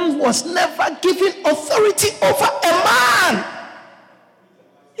woman was never given authority over a man.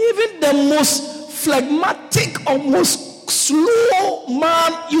 Even the most phlegmatic or most slow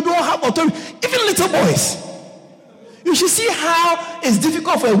man, you don't have authority. Even little boys. You should see how it's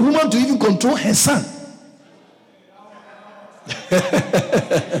difficult for a woman to even control her son.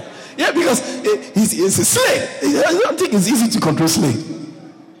 Yeah, because he's a slave. I don't think it's easy to control slave.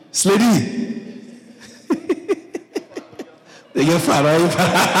 Slavey. They get fat, right?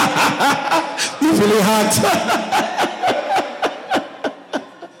 You're really hot.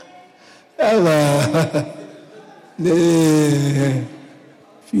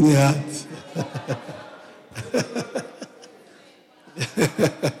 Feeling hot.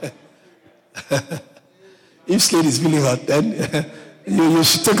 If slave is feeling hot, then You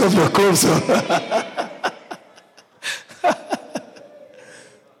should take off your clothes.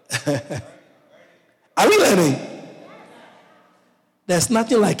 Are we learning? There's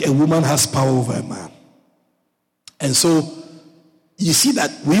nothing like a woman has power over a man. And so you see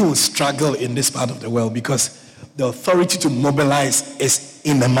that we will struggle in this part of the world because the authority to mobilize is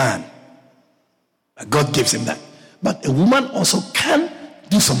in a man. God gives him that. But a woman also can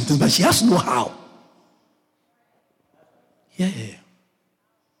do something, but she has to know how. Yeah.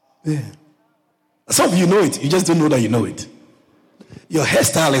 Some of you know it. You just don't know that you know it. Your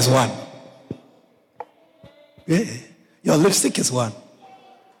hairstyle is one. Yeah. Your lipstick is one.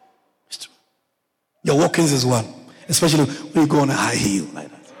 Your walkings is one. Especially when you go on a high heel like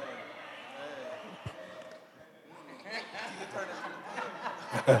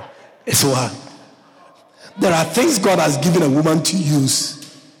that. It's one. There are things God has given a woman to use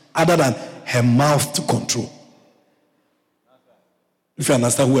other than her mouth to control. If you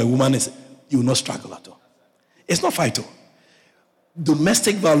understand who a woman is, you will not struggle at all. It's not fight.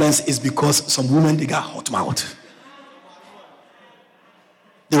 Domestic violence is because some women, they got hot mouth.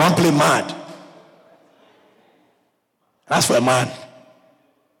 They want to play mad. As for a man,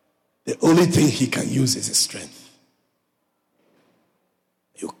 the only thing he can use is his strength.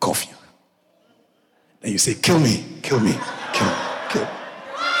 He'll cough you. Then you say, kill me, kill me, kill me, kill me.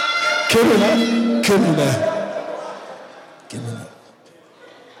 Kill me now, kill me now. Kill me now.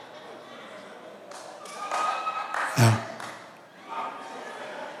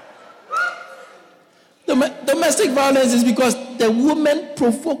 Domestic violence is because the woman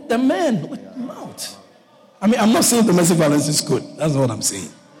provoked the man with mouth. I mean, I'm not saying domestic violence is good. That's not what I'm saying.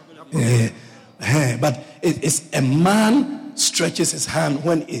 But it's a man stretches his hand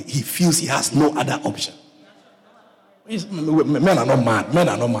when he feels he has no other option. Men are not mad. Men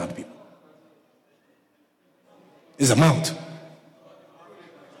are not mad people. It's a mouth.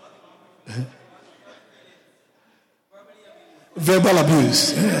 Verbal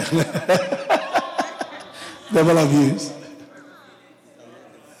abuse. Verbal abuse.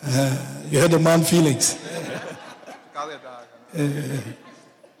 You heard the man feelings.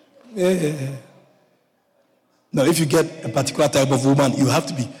 Now, if you get a particular type of woman, you have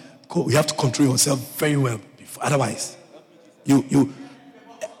to control yourself very well. Otherwise,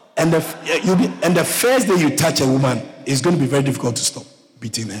 and the first day you touch a woman, it's going to be very difficult to stop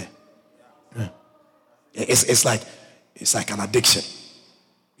beating her. It's like an addiction.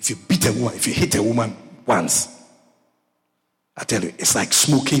 If you beat a woman, if you hit a woman once, I tell you, it's like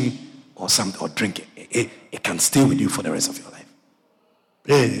smoking or something or drinking. It can stay with you for the rest of your life.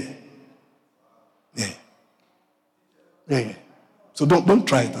 Yeah. So don't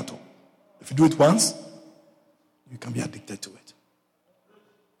try it at all. If you do it once, you can be addicted to it.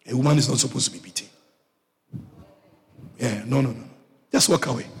 A woman is not supposed to be beaten. Yeah, no. Just walk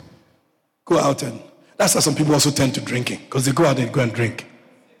away. Go out, and that's why some people also tend to drinking, because they go out and go and drink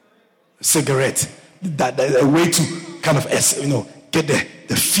a cigarette. That a way to kind of get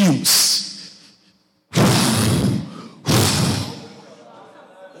the fumes.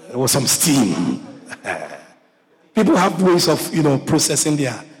 There was some steam. People have ways of processing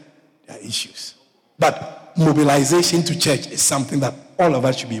their issues. But mobilization to church is something that all of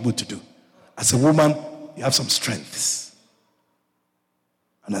us should be able to do. As a woman, you have some strengths.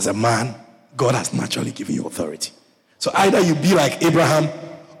 And as a man, God has naturally given you authority. So either you be like Abraham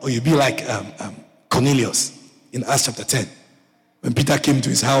or you be like Cornelius in Acts chapter 10. When Peter came to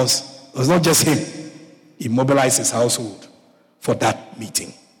his house, it was not just him. He mobilized his household for that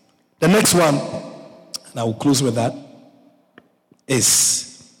meeting. The next one, and I will close with that,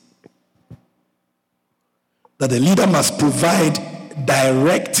 is that the leader must provide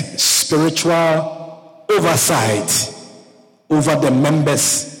direct spiritual oversight over the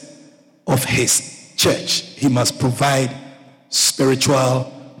members of his church. He must provide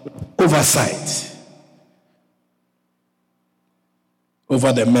spiritual oversight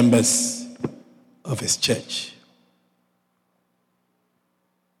over the members of his church.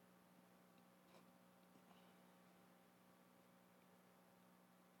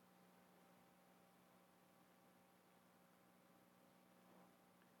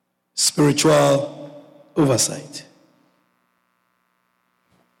 Spiritual oversight.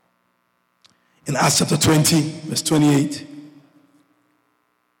 In Acts chapter 20, verse 28,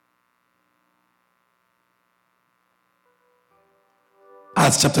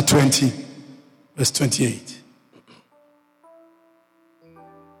 Acts chapter 20, verse 28.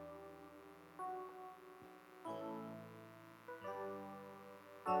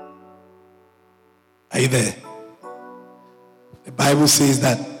 Are you there? The Bible says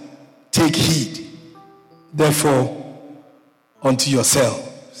that, take heed, therefore, unto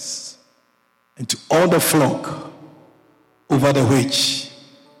yourselves and to all the flock over the which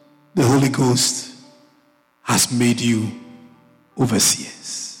the Holy Ghost has made you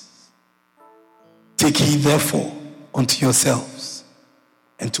overseers. Take heed therefore unto yourselves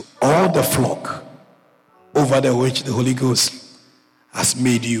and to all the flock over the which the Holy Ghost has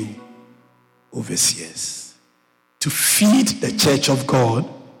made you overseers, to feed the church of God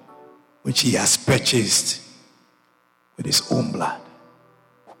which he has purchased with his own blood.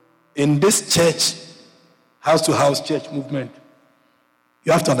 In this church, house-to-house church movement,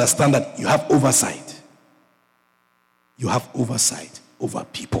 you have to understand that you have oversight. You have oversight over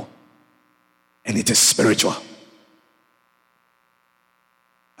people. And it is spiritual.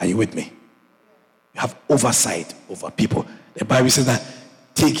 Are you with me? You have oversight over people. The Bible says that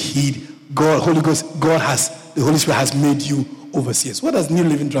take heed. God, Holy Ghost, the Holy Spirit has made you overseers. What does New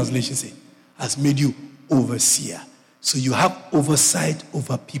Living Translation say? Has made you overseer. So you have oversight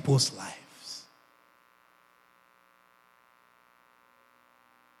over people's lives.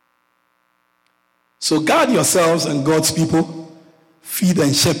 So guard yourselves and God's people. Feed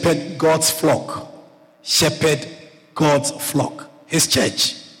and shepherd God's flock. Shepherd God's flock. His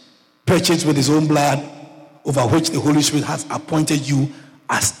church. Purchased with his own blood, over which the Holy Spirit has appointed you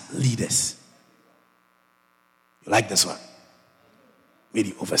as leaders. You like this one?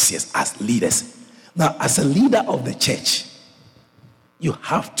 Maybe overseers as leaders. Now, as a leader of the church, you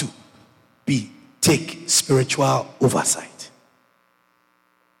have to take spiritual oversight.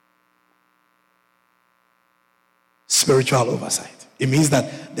 Spiritual oversight. It means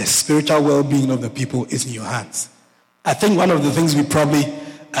that the spiritual well-being of the people is in your hands. I think one of the things we probably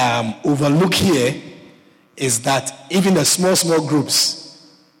overlook here is that even the small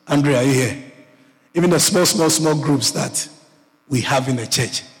groups, Andrea, are you here? Even the small groups that we have in the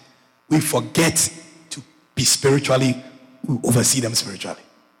church, we forget to be spiritually, we oversee them spiritually.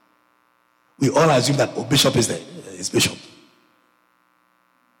 We all assume that, bishop is bishop.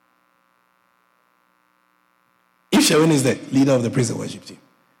 If Sharon is the leader of the praise and worship team,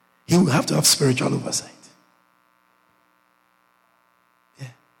 he will have to have spiritual oversight. Yeah.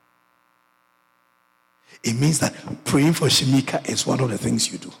 It means that praying for Shemika is one of the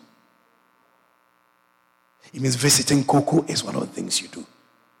things you do. It means visiting Coco is one of the things you do.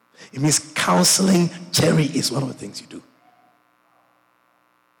 It means counseling Cherry is one of the things you do.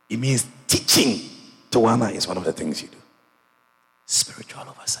 It means teaching Tawana is one of the things you do. Spiritual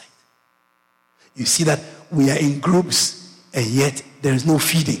oversight. You see that we are in groups and yet there is no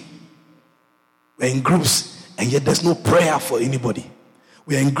feeding. We're in groups and yet there's no prayer for anybody.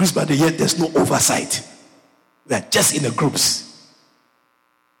 We are in groups but yet there's no oversight. We are just in the groups.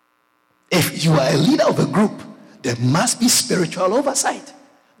 If you are a leader of a group, there must be spiritual oversight.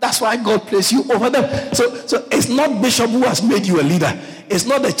 That's why God placed you over them. So it's not bishop who has made you a leader. It's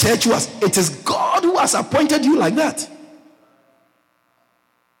not the church who has. It is God who has appointed you like that.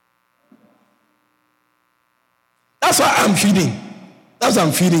 That's why I'm feeding. That's why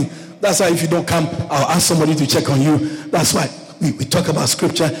I'm feeding. That's why if you don't come, I'll ask somebody to check on you. That's why we talk about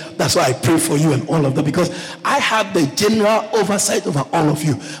scripture. That's why I pray for you and all of that. Because I have the general oversight over all of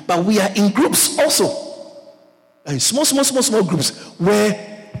you. But we are in groups also. In small groups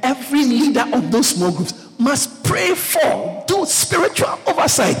where every leader of those small groups must pray for, do spiritual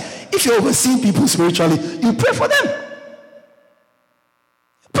oversight. If you're overseeing people spiritually, you pray for them.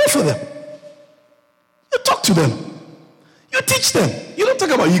 You pray for them. You talk to them. You teach them. You don't talk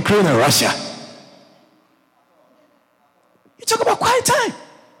about Ukraine and Russia. You talk about quiet time.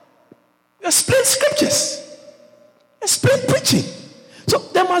 You explain scriptures. Explain preaching. So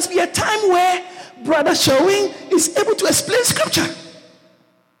there must be a time where Brother Showing is able to explain scripture.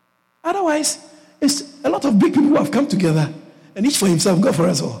 Otherwise, it's a lot of big people who have come together and each for himself, God for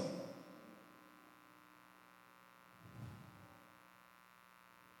us all.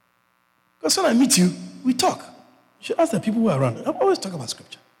 Because when I meet you, we talk. You should ask the people who are around. I always talk about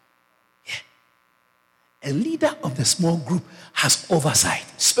scripture. Yeah. A leader of the small group has oversight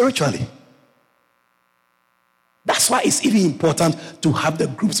spiritually. That's why it's even important to have the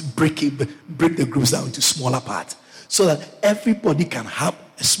groups break the groups down into smaller parts so that everybody can have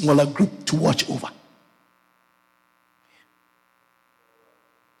a smaller group to watch over.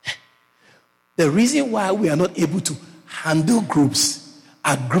 The reason why we are not able to handle groups,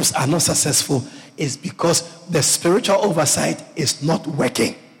 our groups are not successful, is because the spiritual oversight is not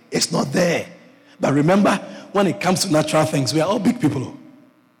working. It's not there. But remember, when it comes to natural things, we are all big people.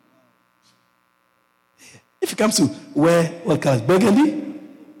 If it comes to what color? Burgundy?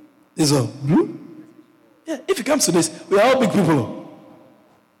 This is blue? Yeah, if it comes to this, we are all big people.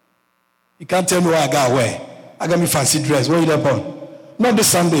 You can't tell me what I got wear. I got me fancy dress. What are you there upon? Not this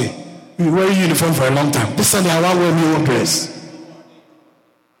Sunday. We wear uniform for a long time. This Sunday, I want to wear my own dress.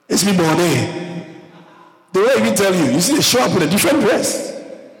 It's me born day. The way we tell you, you see, they show up with a different dress.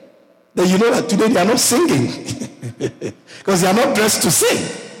 Then you know that today they are not singing. Because they are not dressed to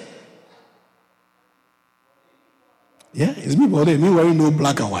sing. Yeah, it's me born day. Me wearing no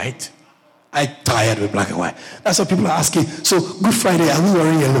black and white. I tired with black and white. That's what people are asking. So, Good Friday, are we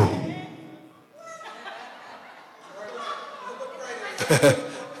wearing yellow?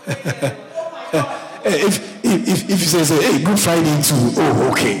 if you say, hey, Good Friday too,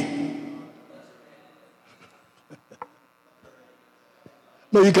 oh, okay.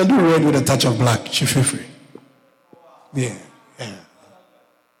 No, you can do red with a touch of black. Feel free. Yeah.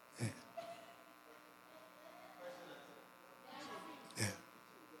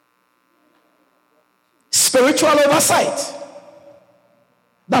 Spiritual oversight.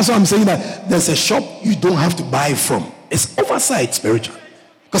 That's why I'm saying that there's a shop you don't have to buy from. It's oversight spiritual.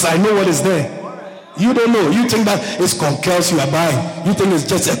 Because I know what is there. You don't know. You think that it's Conquels you are buying. You think it's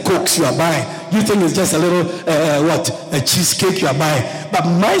just a Cokes you are buying. You think it's just a little, a cheesecake you are buying. But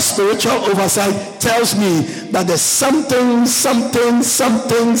my spiritual oversight tells me that there's something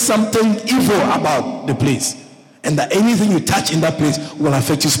evil about the place. And that anything you touch in that place will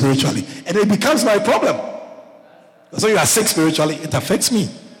affect you spiritually. And it becomes my problem. So you are sick spiritually, it affects me.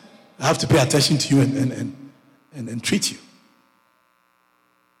 I have to pay attention to you and treat you.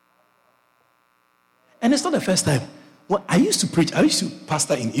 And it's not the first time. Well, I used to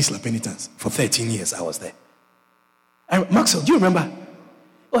pastor in Isla Penitence for 13 years. I was there. Maxwell, do you remember?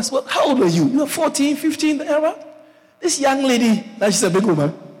 How old were you? You were 14, 15, around? This young lady, now she's a big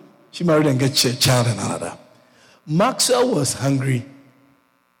woman. She married and got a child and all of that. Maxwell was hungry.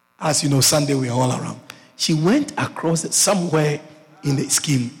 As you know, Sunday we are all around. She went across somewhere in the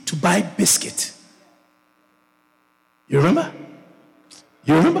scheme to buy biscuit. You remember?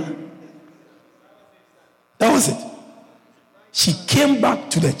 That was it. She came back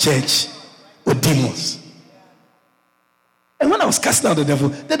to the church with demons. And when I was casting out the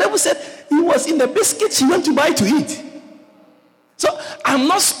devil said he was in the biscuit she went to buy to eat. So I'm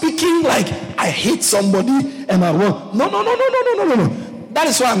not speaking like I hate somebody and I want. No. That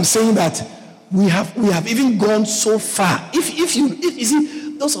is why I'm saying that we have even gone so far. If you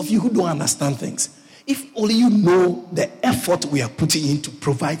see, those of you who don't understand things, if only you know the effort we are putting in to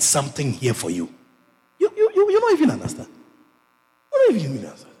provide something here for you, you don't even understand. You don't even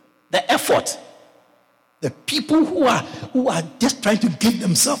understand the effort. The people who are just trying to give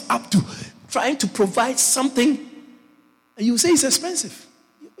themselves up to trying to provide something, and you say it's expensive.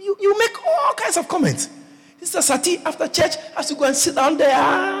 You make all kinds of comments. Sister Sati, after church, has to go and sit down there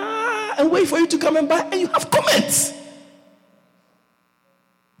and wait for you to come and buy, and you have comments.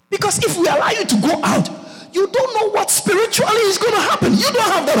 Because if we allow you to go out, you don't know what spiritually is going to happen. You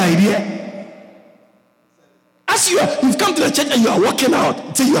don't have that idea. As you've come to the church and you are walking out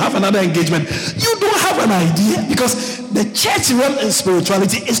until you have another engagement, you don't have an idea, because the church realm and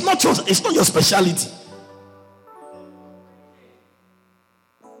spirituality is not your speciality.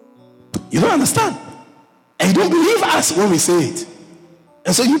 You don't understand. And you don't believe us when we say it.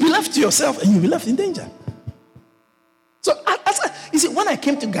 And so you'll be left to yourself and you'll be left in danger. So, you see, when I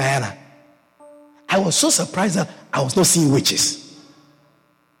came to Guyana, I was so surprised that I was not seeing witches.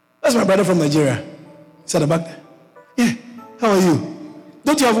 That's my brother from Nigeria. He's at the back there. Yeah, how are you?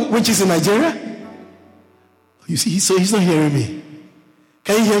 Don't you have witches in Nigeria? You see, so he's not hearing me.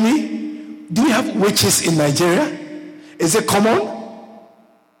 Can you hear me? Do we have witches in Nigeria? Is it common?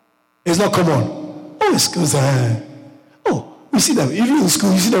 It's not common. Oh, it's because we see them. Even in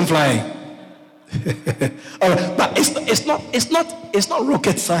school, you see them flying. All right, but it's not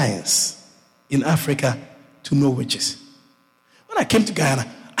rocket science in Africa to know witches. When I came to Guyana,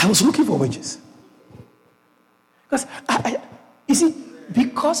 I was looking for witches. Because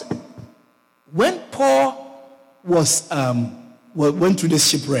because when Paul went through the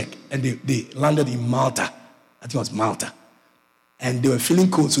shipwreck and they landed in Malta, I think it was Malta, and they were feeling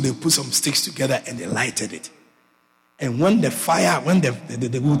cold, so they put some sticks together and they lighted it. And when the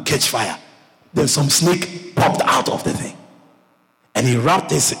wood catch fire, there's some snake popped out of the thing, and he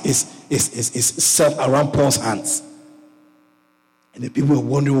wrapped himself around Paul's hands. And the people were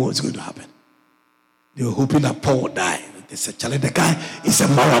wondering what was going to happen. They were hoping that Paul would die. They said, Charlie, the guy is a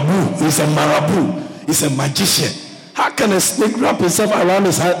marabu. He's a magician. How can a snake wrap himself around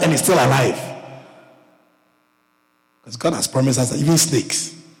his hand and he's still alive? Because God has promised us that even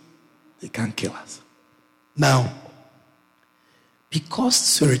snakes, they can't kill us. Now, because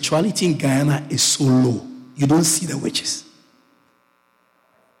spirituality in Guyana is so low, you don't see the witches.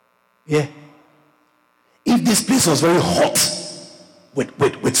 Yeah. If this place was very hot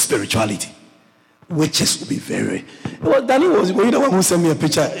with spirituality, witches will be very. Well, Danny were you the one who sent me a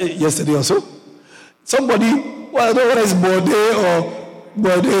picture yesterday or so? Somebody, well, I don't know whether it's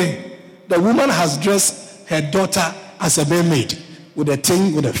Bode. The woman has dressed her daughter as a mermaid with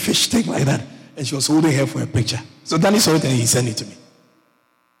a fish thing like that, and she was holding her for a picture. So Danny saw it and he sent it to me.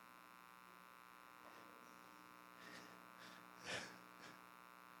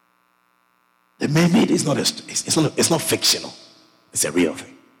 The mermaid is not it's not fictional. It's a real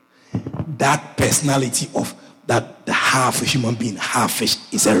thing. That personality of that the half a human being, half fish,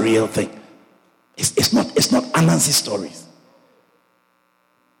 is a real thing. It's not Anansi stories.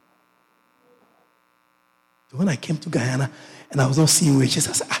 So when I came to Guyana and I was not seeing witches,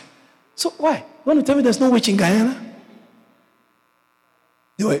 I said, so why? You want to tell me there's no witch in Guyana?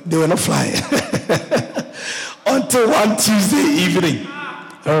 They were not flying. Until one Tuesday evening,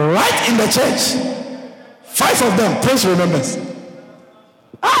 right in the church, 5 of them, Prince remembers.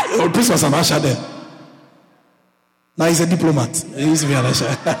 Prince was an usher there. Now he's a diplomat. He used to be an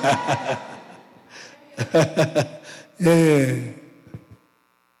usher. Yeah.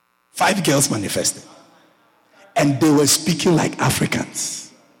 5 girls manifested. And they were speaking like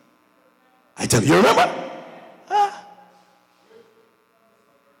Africans. I tell you, remember?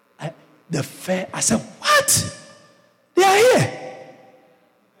 The fair, I said, what? They are here.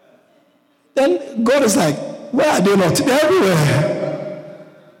 Then God is like, where are they not? They're everywhere.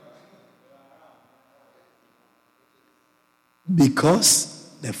 Because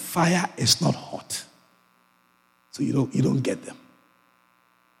the fire is not hot. So you don't get them.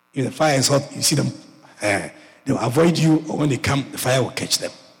 If the fire is hot, you see them, they will avoid you, or when they come, the fire will catch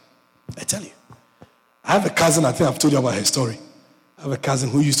them. I tell you. I have a cousin, I think I've told you about her story. I have a cousin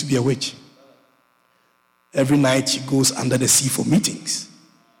who used to be a witch. Every night she goes under the sea for meetings.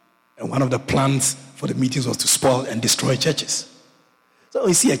 And one of the plans for the meetings was to spoil and destroy churches. So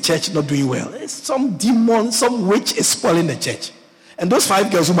you see a church not doing well. Some demon, some witch is spoiling the church. And those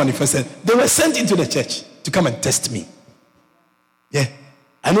 5 girls who manifested, they were sent into the church to come and test me. Yeah.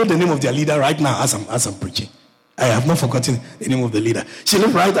 I know the name of their leader right now as I'm preaching. I have not forgotten the name of the leader. She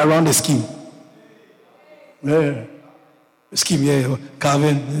lived right around the scheme. Yeah. The scheme, yeah.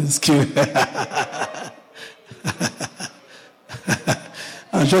 Calvin, the scheme.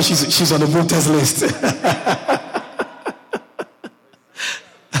 I'm sure she's on the voters list.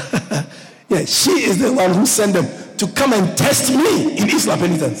 Yeah, she is the one who sent them to come and test me in Islam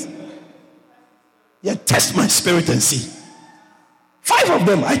penitence. Yeah, test my spirit and see. 5 of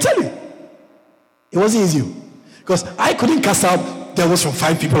them, I tell you. It wasn't easy. Because I couldn't cast out devils from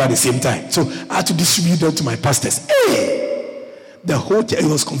 5 people at the same time. So I had to distribute them to my pastors. Hey! The whole church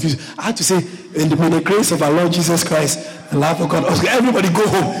was confused. I had to say, in the grace of our Lord Jesus Christ, the love of God, everybody go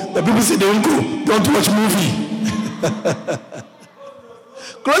home. The people say they will go. Don't watch movie.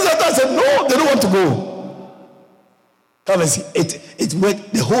 Close after I said, no, they don't want to go. Come and see. It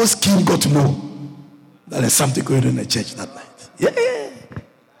went, the whole scheme got to know that there's something going on in the church that night. Yeah.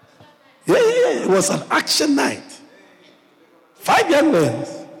 It was an action night. 5 young men.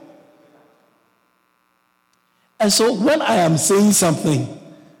 And so when I am saying something,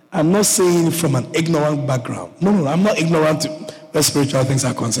 I'm not saying it from an ignorant background. No, I'm not ignorant where spiritual things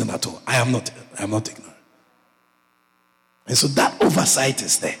are concerned at all. I am not ignorant. And so that oversight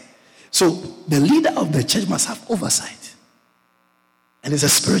is there. So the leader of the church must have oversight. And it's a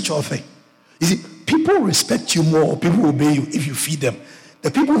spiritual thing. You see, people respect you more, or people obey you if you feed them. The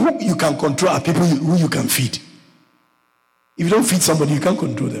people who you can control are people who you can feed. If you don't feed somebody, you can't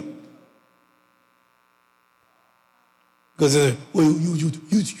control them. Because, you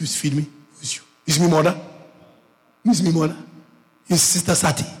feed me. Use me, mother. Use me, mother. Use Sister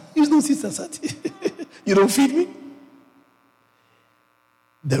Sati. Use no Sister Sati. You don't feed me.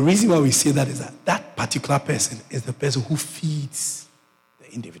 The reason why we say that is that particular person is the person who feeds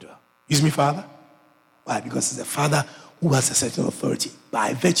the individual. Use me, Father. Why? Because it's a father who has a certain authority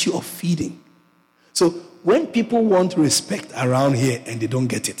by virtue of feeding. So when people want respect around here and they don't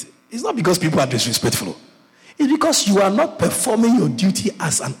get it, it's not because people are disrespectful. It's because you are not performing your duty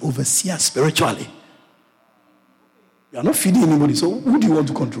as an overseer spiritually. You are not feeding anybody, so who do you want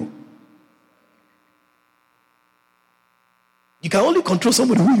to control? You can only control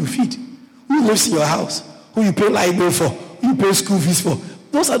somebody who you feed, who lives in your house, who you pay light bill for, who you pay school fees for.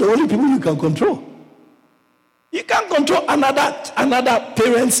 Those are the only people you can control. You can't control another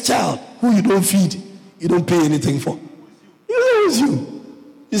parent's child who you don't feed, you don't pay anything for. It's you.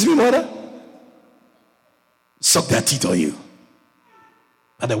 Is me, mother? Suck their teeth on you.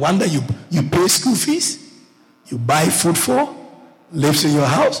 But the one that you pay school fees, you buy food for, lives in your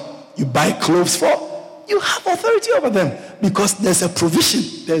house, you buy clothes for, you have authority over them because there's a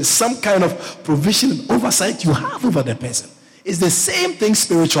provision. There's some kind of provision and oversight you have over the person. It's the same thing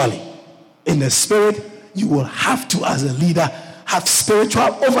spiritually. In the spirit, you will have to, as a leader, have spiritual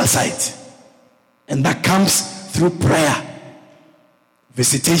oversight. And that comes through prayer,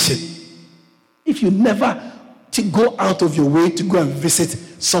 visitation. If you never to go out of your way to go and visit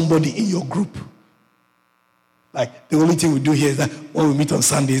somebody in your group. Like, the only thing we do here is that when we meet on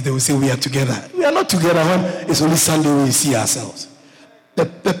Sundays, they will say we are together. We are not together when it's only Sunday when we see ourselves. The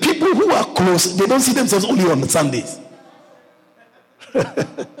people who are close, they don't see themselves only on the Sundays.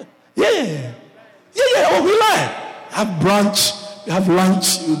 Yeah. Oh, we lie. Have brunch, have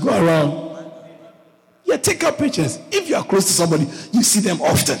lunch, you go around. Yeah, take up pictures. If you are close to somebody, you see them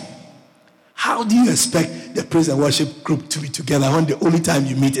often. How do you expect the praise and worship group to be together when the only time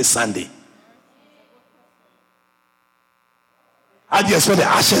you meet is Sunday? How do you expect the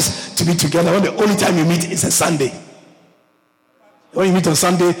ashes to be together when the only time you meet is a Sunday? When you meet on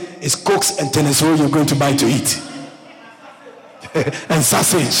Sunday, it's cokes and tennis roll you're going to buy to eat. And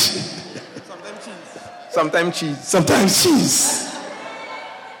sausage. Sometimes cheese. Sometimes cheese.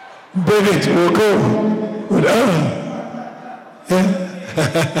 David will go with yeah.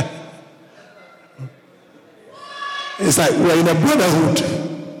 It's like we're in a brotherhood.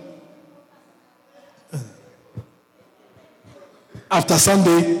 After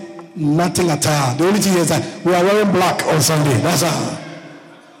Sunday, nothing attire. The only thing is that we are wearing black on Sunday. That's all.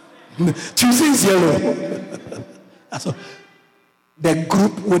 Tuesday is yellow. That's all. The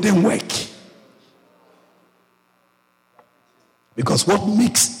group wouldn't work. Because what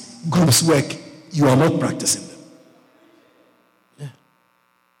makes groups work, you are not practicing them. Yeah.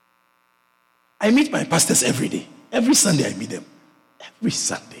 I meet my pastors every day. Every Sunday I meet them. Every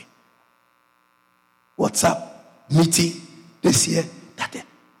Sunday. WhatsApp, meeting, this year, that day,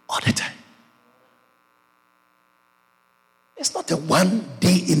 all the time. It's not a 1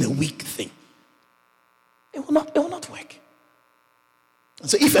 day in a week thing. It will not work. And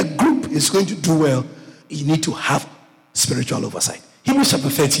so if a group is going to do well, you need to have spiritual oversight. Hebrews chapter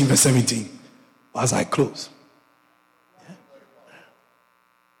 13 verse 17. As I close. Yeah.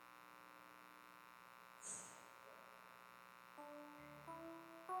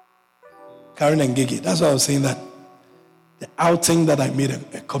 Karen and Gigi, that's why I was saying that the outing that I made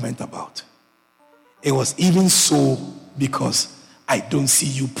a comment about. It was even so because I don't see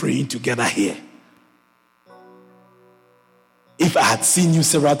you praying together here. If I had seen you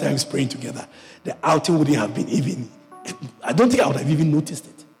several times praying together, the outing wouldn't have been even, I don't think I would have even noticed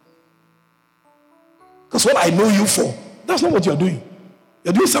it. Because what I know you for, that's not what you're doing.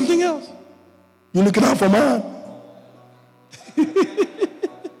 You're doing something else. You're looking out for man.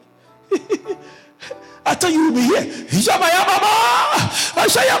 I thought you would be here.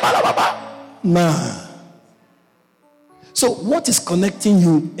 Nah. So what is connecting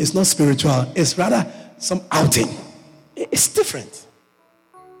you is not spiritual. It's rather some outing. It's different.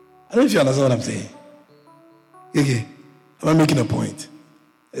 I don't know if you understand what I'm saying. Okay. Am I making a point?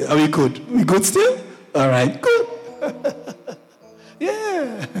 Are we good? We good still? All right. Good.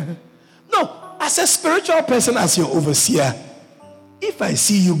 Yeah. No. As a spiritual person, as your overseer, if I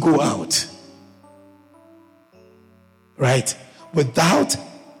see you go out, right, without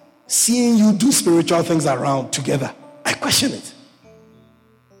seeing you do spiritual things around together, I question it.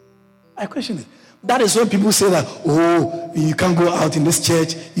 That is when people say that, oh, you can't go out in this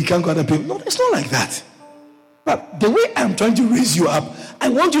church, you can't go out and people. No, it's not like that. But the way I'm trying to raise you up, I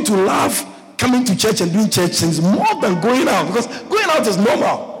want you to love coming to church and doing church things more than going out, because going out is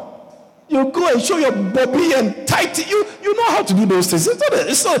normal. You go and show your bobby and tighty. You know how to do those things.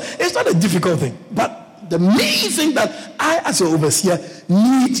 It's not a difficult thing. But the main thing that I, as your overseer,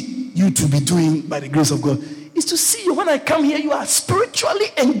 need you to be doing by the grace of God is to see you when I come here, you are spiritually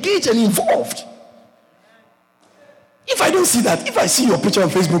engaged and involved. If I don't see that, if I see your picture on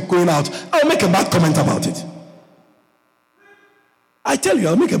Facebook going out, I'll make a bad comment about it. I tell you,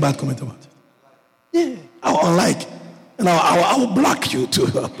 I'll make a bad comment about it. Yeah, I'll unlike, and I'll block you too.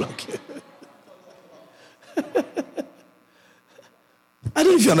 I'll block you. I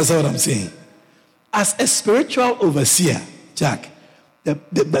don't know if you understand what I'm saying. As a spiritual overseer, Jack,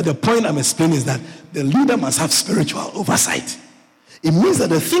 the point I'm explaining is that the leader must have spiritual oversight. It means that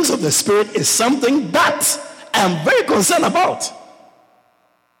the things of the spirit is something that I am very concerned about.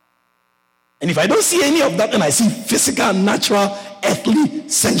 And if I don't see any of that and I see physical, natural, earthly,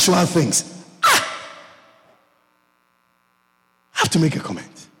 sensual things, I have to make a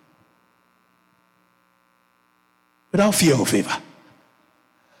comment. Without fear or favor.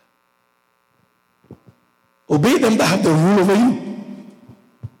 Obey them that have the rule over you.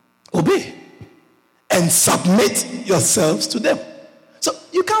 Obey. and submit yourselves to them. So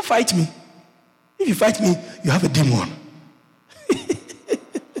you can't fight me. If you fight me, you have a demon.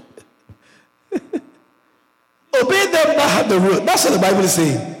 Obey them that have the rule. That's what the Bible is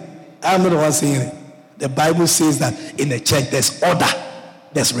saying. I'm not the one saying it. The Bible says that in the church there's order,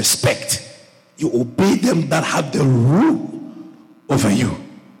 there's respect. You obey them that have the rule over you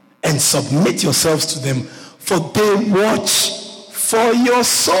and submit yourselves to them, for they watch for your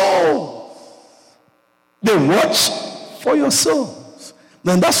soul. They watch for your souls.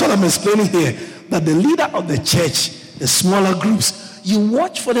 Then that's what I'm explaining here, that the leader of the church, the smaller groups, you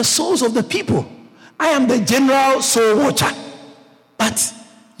watch for the souls of the people. I am the general soul watcher. But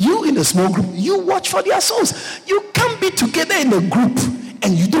you in the small group, you watch for their souls. You can't be together in a group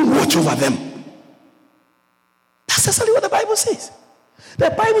and you don't watch over them. That's exactly what the Bible says.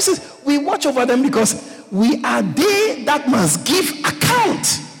 The Bible says we watch over them because we are they that must give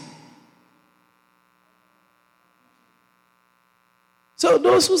account. So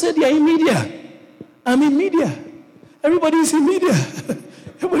those who say they are in media, I'm in media. Everybody is in media.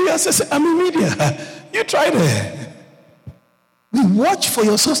 Everybody else says, I'm in media. You try there. We watch for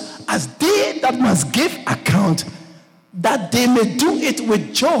your souls as they that must give account, that they may do it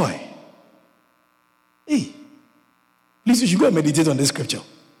with joy. Hey, please, you should go and meditate on this scripture.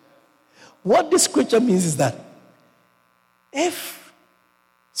 What this scripture means is that if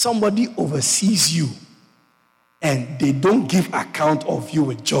somebody oversees you and they don't give account of you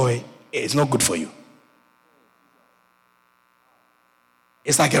with joy, it's not good for you.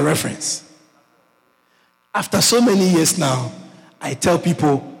 It's like a reference. After so many years now, I tell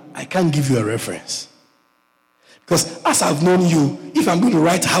people, I can't give you a reference. Because as I've known you, if I'm going to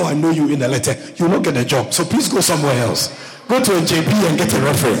write how I know you in a letter, you will not get a job. So please go somewhere else. Go to a JP and get a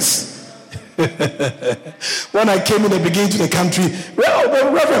reference. When I came in the beginning to the country,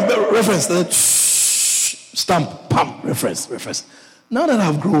 reference, stamp, pam, reference. Now that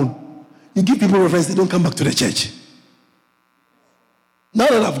I've grown, you give people reference, they don't come back to the church. Now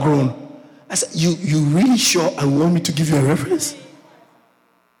that I've grown, I said, you really sure I want me to give you a reference?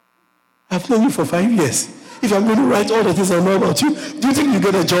 I've known you for 5 years. If I'm going to write all the things I know about you, do you think you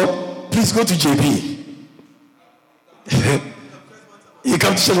get a job? Please go to JP. You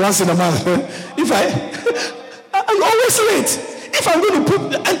come to church once in a month. I'm always late. If I'm going to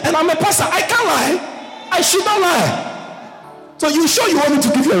put, and I'm a pastor, I can't lie. I should not lie. So you sure you want me to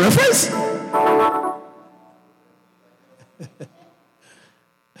give you a reference?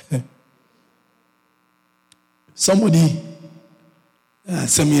 Somebody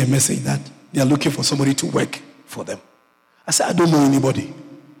sent me a message that they are looking for somebody to work for them. I said, I don't know anybody.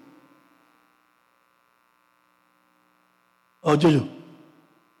 Oh, Jojo,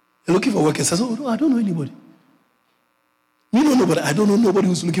 you're looking for workers. I said, oh, no, I don't know anybody. You don't know nobody. I don't know nobody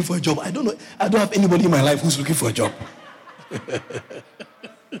who's looking for a job. I don't have anybody in my life who's looking for a job.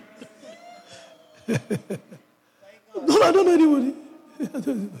 No, I don't know anybody.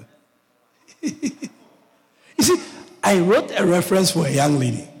 You see, I wrote a reference for a young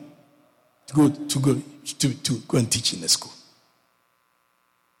lady to go and teach in the school.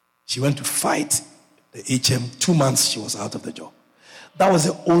 She went to fight the HM. 2 months she was out of the job. That was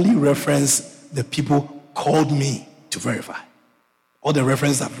the only reference the people called me to verify. All the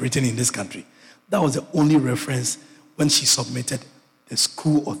references I've written in this country. That was the only reference when she submitted. The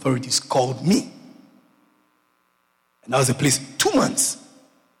school authorities called me. And that was the place. 2 months.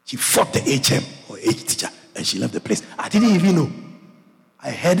 She fought the HM or H teacher. And she left the place. I didn't even know.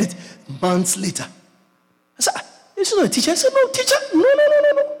 I heard it months later. I said, this is not a teacher. I said, no, teacher. No.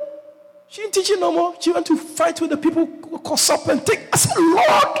 She ain't teaching no more. She went to fight with the people who COSUP and take. I said,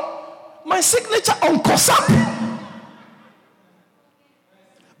 Lord, my signature on COSUP.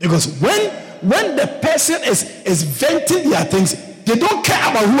 Because when the person is venting their things, they don't care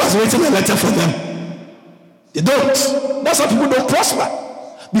about who has written a letter for them. They don't. That's why people don't prosper.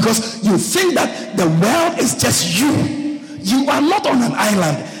 Because you think that the world is just you. You are not on an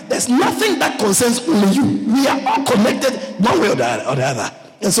island. There's nothing that concerns only you. We are all connected one way or the other.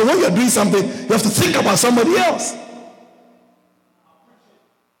 And so when you're doing something, you have to think about somebody else.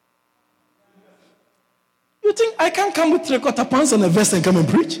 You think I can't come with 3/4 pants and a vest and come and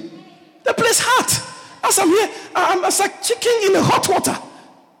preach? The place hot. As I'm here, I'm like chicken in the hot water.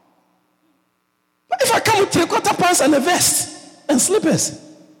 But if I come with 3/4 pants and a vest and slippers,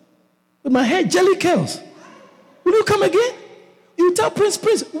 with my hair jelly curls, will you come again? You tell Prince,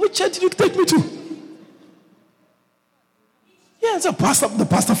 which church did you take me to? Yeah, it's the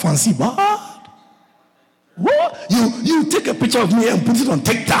pastor fancy, but what? You take a picture of me and put it on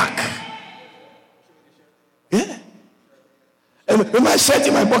TikTok. Yeah. And with my shirt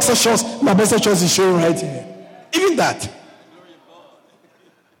in my boxer shorts, my boxer shorts is showing right here. Even that.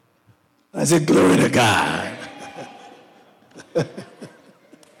 I said, glory to God.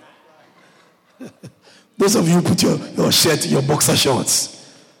 Those of you put your shirt in your boxer shorts.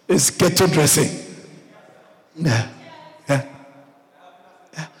 It's ghetto dressing. Yeah.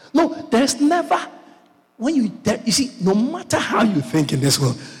 No, there's never, you see, no matter how you think in this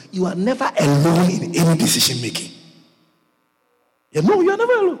world, you are never alone in any decision making. You know, you're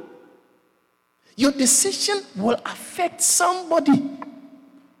never alone. Your decision will affect somebody,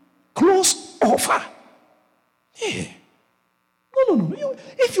 close or far. Yeah. No.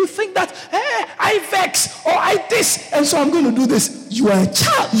 If you think that, I vex or I this, and so I'm going to do this, you are a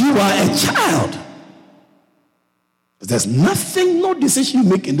child. You are a child. There's nothing, no decision you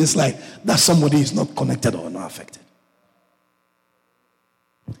make in this life that somebody is not connected or not affected.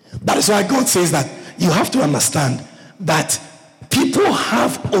 That is why God says that you have to understand that people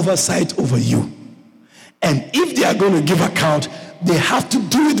have oversight over you. And if they are going to give account, they have to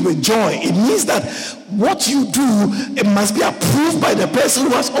do it with joy. It means that what you do, it must be approved by the person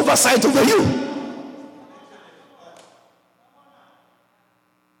who has oversight over you.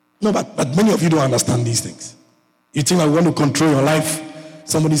 No, but many of you don't understand these things. You think I want to control your life.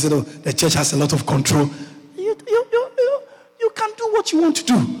 Somebody said, oh, the church has a lot of control. You can do what you want to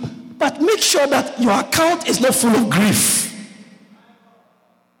do. But make sure that your account is not full of grief.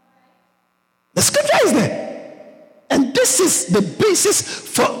 The scripture is there. And this is the basis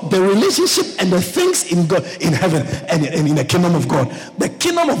for the relationship and the things in God, in heaven and in the kingdom of God. The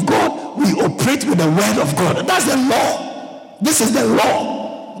kingdom of God, we operate with the word of God. That's the law. This is the law.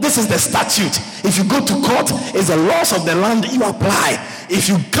 This is the statute. If you go to court, it's the laws of the land you apply. If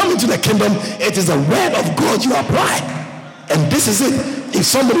you come into the kingdom, it is the word of God you apply. And this is it. If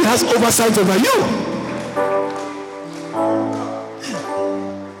somebody has oversight over you,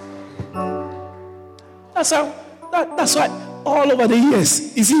 that's why all over the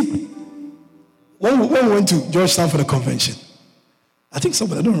years, you see, when we went to Georgetown for the convention, I think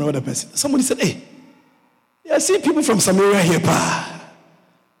somebody, I don't remember the person, somebody said, hey, I see people from Samaria here, pa.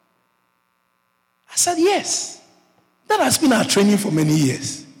 I said, yes. That has been our training for many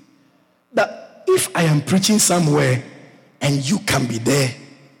years. That if I am preaching somewhere and you can be there,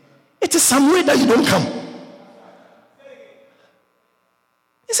 it is somewhere that you don't come.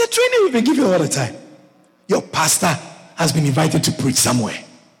 It's a training we've been giving all the time. Your pastor has been invited to preach somewhere,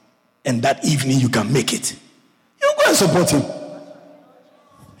 and that evening you can make it. You go and support him.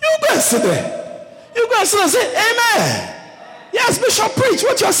 You go and sit there. You go and sit and say, amen. Yes, Bishop, preach.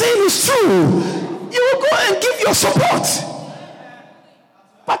 What you're saying is true. You will go and give your support.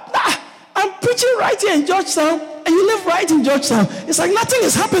 But I'm preaching right here in Georgetown, and you live right in Georgetown. It's like nothing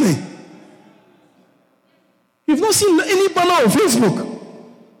is happening. You've not seen any banner on Facebook.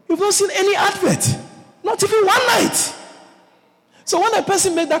 You've not seen any advert. Not even one night. So when a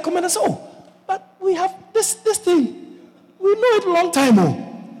person made that comment, I said, oh, but we have this thing. We know it a long time ago.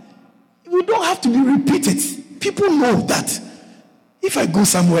 We don't have to be repeated. People know that if I go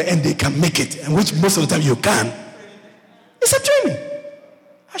somewhere and they can make it, and which most of the time you can, it's a training.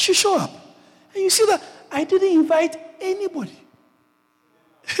 I should show up. And you see that I didn't invite anybody.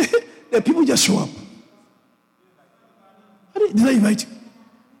 The people just show up. Did I invite you?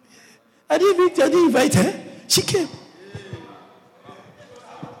 I didn't invite her. She came.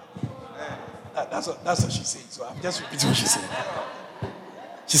 That's what she said. So I'm just repeating what she said.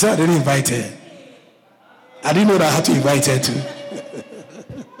 She said I didn't invite her. I didn't know that I had to invite her too.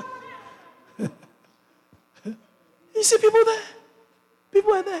 You see people there.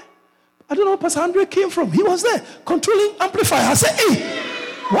 People were there. I don't know where Pastor Andre came from. He was there, controlling amplifier. I said, hey,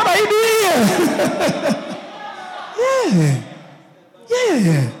 what are you doing here?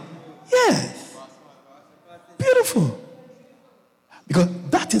 Yeah. Yes. Beautiful. Because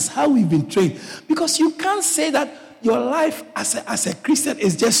that is how we've been trained. Because you can't say that your life as a Christian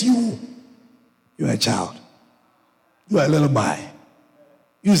is just you. You're a child. You are a little boy.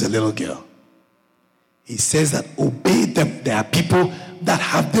 You're a little girl. He says that obey them. There are people that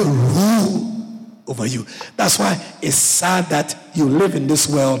have the rule over you. That's why it's sad that you live in this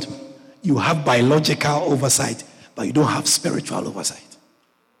world. You have biological oversight, but you don't have spiritual oversight.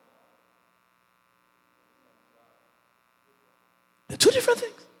 They're two different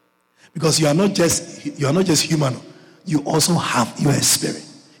things. Because you are not just human. You also have your spirit.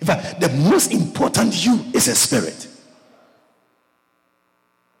 In fact, the most important you is a spirit.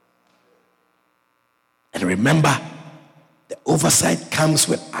 And remember, the oversight comes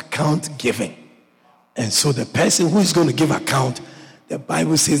with account giving. And so the person who is going to give account, the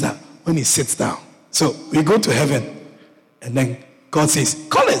Bible says that when he sits down. So we go to heaven, and then God says,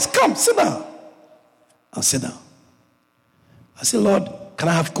 Collins, come, sit down. I'll sit down. I say, Lord, can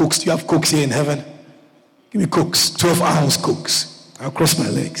I have cokes? Do you have cokes here in heaven? Give me cokes, 12-ounce cokes. I'll cross my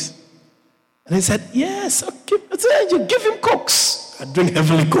legs. And he said, yes, okay. I said, you give him cokes. I drink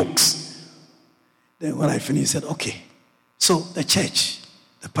heavenly cokes. Then when I finished, he said, okay. So the church,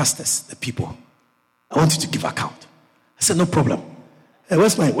 the pastors, the people, I want you to give account. I said, no problem. Hey,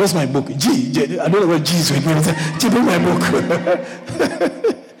 where's my book? G, I don't know what G is with me. I said, G, bring my book.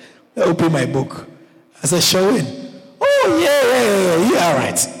 I opened my book. I said, show in. Oh, yeah, all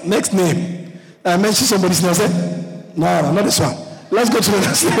right. Next name. I mentioned somebody's name. I said, no, not this one. Let's go to the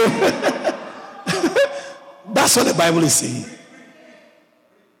next name. That's what the Bible is saying.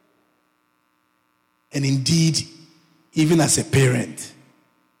 And indeed, even as a parent,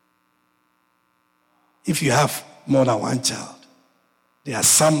 if you have more than one child, there are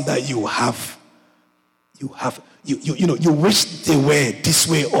some that you wish they were this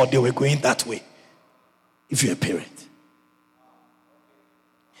way or they were going that way. If you're a parent.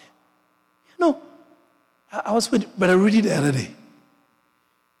 I was with Brother Rudy the other day.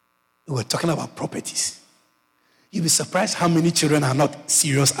 We were talking about properties. You'll be surprised how many children are not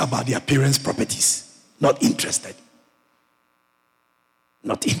serious about their parents' properties. Not interested.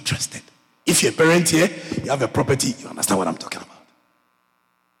 Not interested. If you're a parent here, you have a property, you understand what I'm talking about.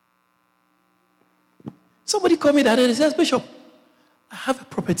 Somebody called me the other day and says, Bishop, I have a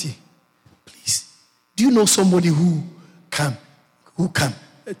property. Please, do you know somebody who can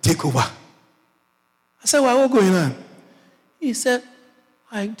take over? I said, well, what's going on? He said,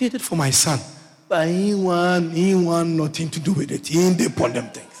 I did it for my son, but he want nothing to do with it. He ain't upon them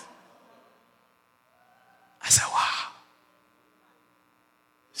things. I said, wow.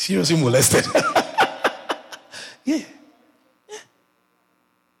 Seriously molested. Yeah.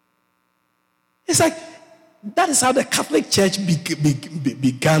 It's like, that is how the Catholic Church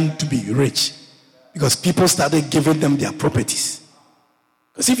began to be rich. Because people started giving them their properties.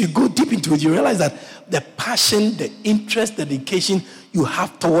 Because if you go deep into it, you realize that the passion, the interest, the dedication you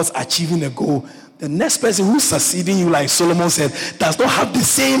have towards achieving a goal, the next person who's succeeding you, like Solomon said, does not have the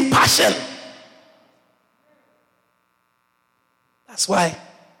same passion. That's why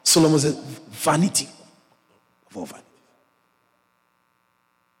Solomon said, vanity of all vanity.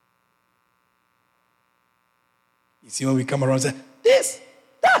 You see, when we come around and say, this,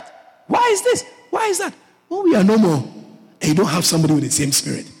 that, why is this? Why is that? When we are no more, and you don't have somebody with the same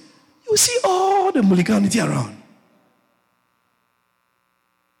spirit, you see all the mulliganity around.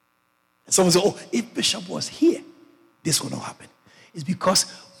 And someone says, oh, if Bishop was here, this would not happen. It's because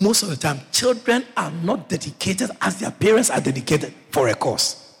most of the time, children are not dedicated as their parents are dedicated for a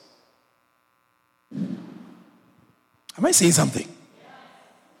cause. Am I saying something?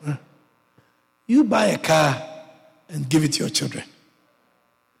 You buy a car and give it to your children.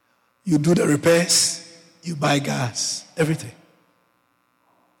 You do the repairs, you buy gas, everything.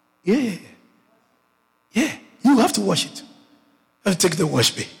 Yeah. You have to wash it. You have to take the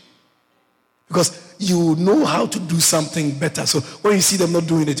wash bay. Because you know how to do something better. So when you see them not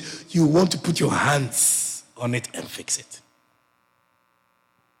doing it, you want to put your hands on it and fix it.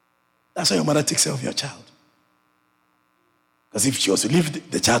 That's why your mother takes care of your child. Because if she was to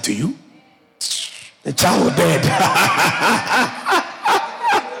leave the child to you, the child will dead.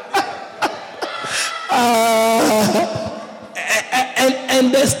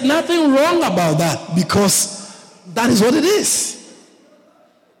 And there's nothing wrong about that, because that is what it is.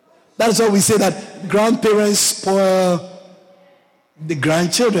 That's why we say that grandparents spoil the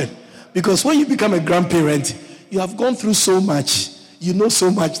grandchildren. Because when you become a grandparent, you have gone through so much, you know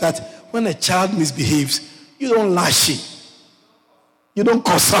so much that when a child misbehaves, you don't lash him. You don't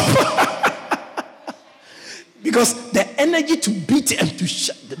cuss up. Because the energy to beat and to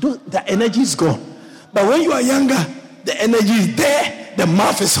the energy is gone. But when you are younger, the energy is there. The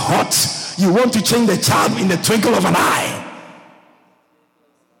mouth is hot. You want to change the child in the twinkle of an eye.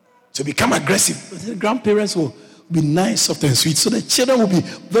 So become aggressive. The grandparents will be nice, soft and sweet. So the children will be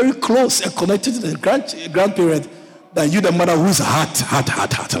very close and connected to the grandparent than you, the mother, who's hot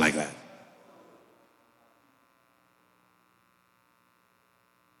like that.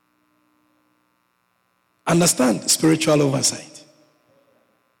 Understand spiritual oversight.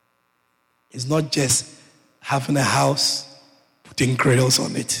 It's not just having a house, putting grills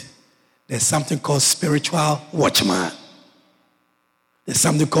on it. There's something called spiritual watchman. There's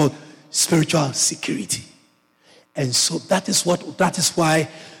something called spiritual security. And so that is why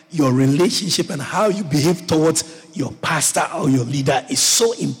your relationship and how you behave towards your pastor or your leader is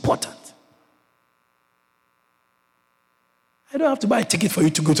so important. I don't have to buy a ticket for you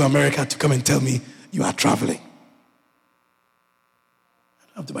to go to America to come and tell me you are traveling.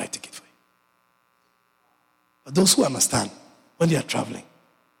 have to buy a ticket for you. But those who understand, when they are traveling,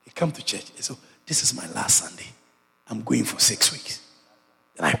 they come to church. They say, this is my last Sunday. I'm going for 6 weeks.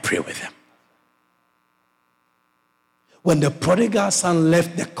 And I pray with them. When the prodigal son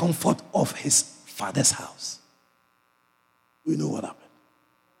left the comfort of his father's house, we know what happened.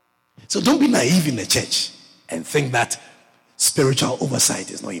 So don't be naive in the church and think that spiritual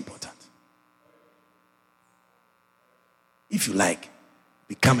oversight is not important. If you like,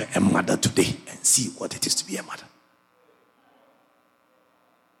 become a mother today and see what it is to be a mother.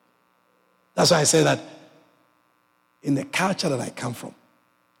 That's why I say that in the culture that I come from,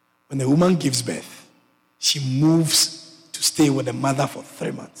 when a woman gives birth, she moves to stay with the mother for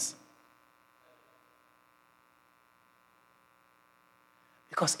 3 months.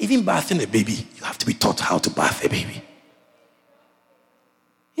 Because even bathing a baby, you have to be taught how to bath a baby.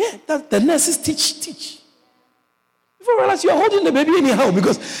 Yeah, the nurses teach. You realize you're holding the baby anyhow,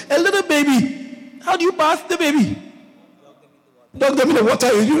 because a little baby, how do you bath the baby? Dunk them in the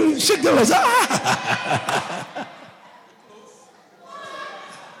water, you shake them like that.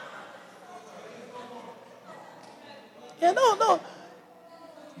 Yeah, no.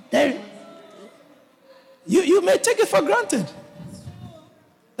 You may take it for granted.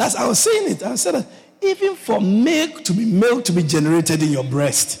 I was saying it. I said that even for milk to be generated in your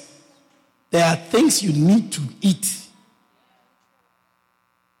breast, there are things you need to eat.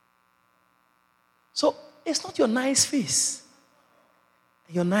 So it's not your nice face,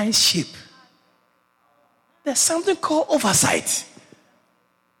 your nice shape. There's something called oversight.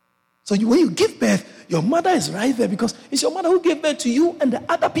 So when you give birth, your mother is right there because it's your mother who gave birth to you and the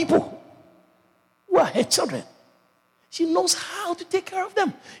other people who are her children. She knows how to take care of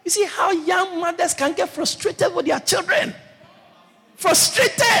them. You see how young mothers can get frustrated with their children.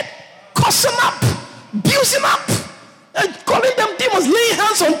 Frustrated, cuss them up, abuse them up, and calling them demons, laying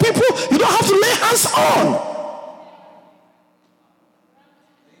hands on people you don't have to lay hands on.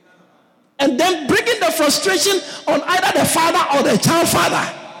 And then bringing the frustration on either the father or the child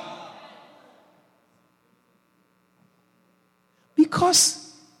father.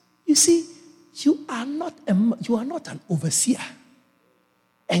 Because, you see, you are not an overseer.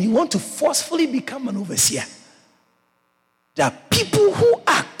 And you want to forcefully become an overseer. There are people who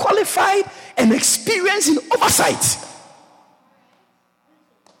are qualified and experienced in oversight.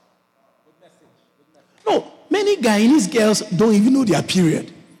 No, many Guyanese girls don't even know their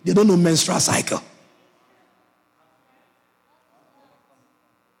period. They don't know menstrual cycle.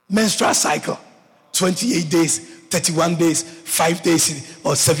 Menstrual cycle. 28 days, 31 days, 5 days,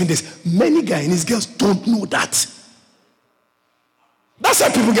 or 7 days. Many Guyanese girls don't know that. That's why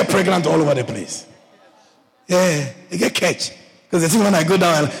people get pregnant all over the place. Yeah, they get catch. Because they think when I go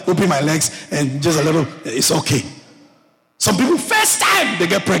down and open my legs and just a little, it's okay. Some people, first time they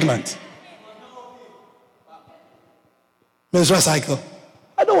get pregnant. Menstrual cycle.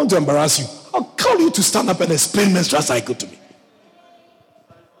 I don't want to embarrass you. I'll call you to stand up and explain menstrual cycle to me.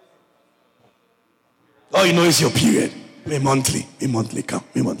 All you know is your period. May monthly come.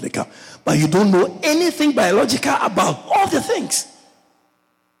 But you don't know anything biological about all the things.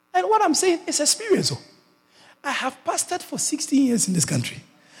 And what I'm saying is experience. I have pastored for 16 years in this country.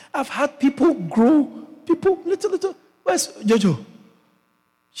 I've had people grow, little. Where's Jojo?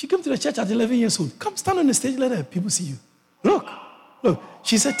 She came to the church at 11 years old. Come stand on the stage, let her people see you. Look.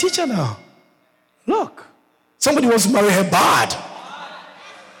 She's a teacher now. Look. Somebody wants to marry her bad.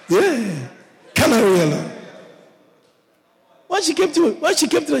 Yeah. Canariella. When she came to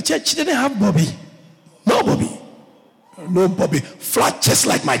the church, she didn't have Bobby. No Bobby. Flat chest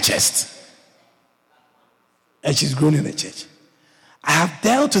like my chest. And she's grown in the church. I have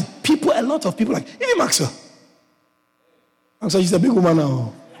dealt with people, a lot of people like even Maxwell. Maxwell, she's a big woman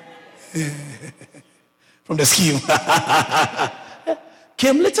now. From the scheme.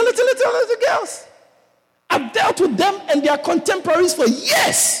 Came little girls. I've dealt with them and their contemporaries for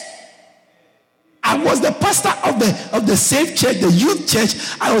years. I was the pastor of the Safe Church, the youth church.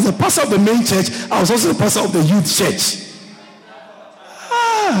 I was the pastor of the main church. I was also the pastor of the youth church.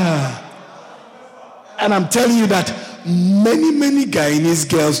 And I'm telling you that many Guyanese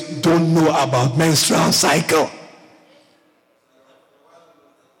girls don't know about menstrual cycle.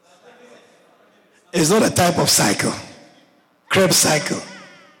 It's not a type of cycle. Krebs cycle.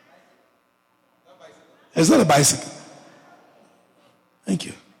 It's not a bicycle. Thank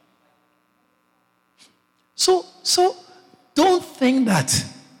you. So don't think that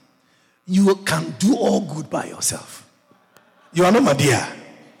you can do all good by yourself. You are not Madia.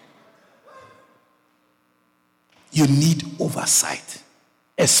 You need oversight,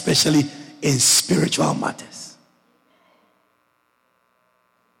 especially in spiritual matters.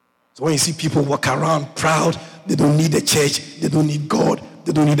 So when you see people walk around proud, they don't need the church, they don't need God,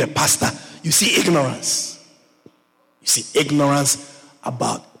 they don't need a pastor, you see ignorance. You see ignorance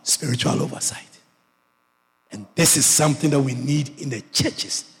about spiritual oversight. And this is something that we need in the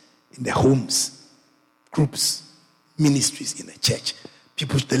churches, in the homes, groups, ministries in the church.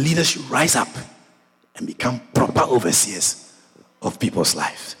 People, the leaders should rise up and become proper overseers of people's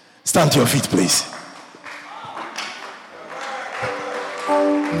lives. Stand to your feet, please.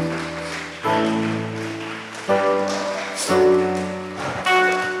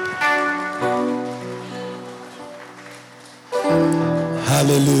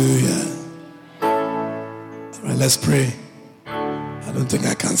 Hallelujah. All right, let's pray. I don't think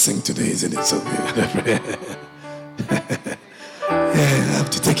I can sing today, isn't it? So yeah, I have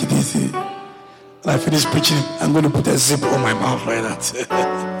to take it easy. When I finish preaching, I'm going to put a zip on my mouth like that.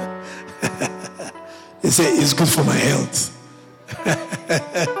 They say it's good for my health.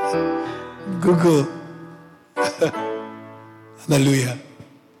 Google. Hallelujah.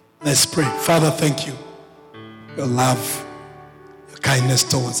 Let's pray. Father, thank you. Your love, your kindness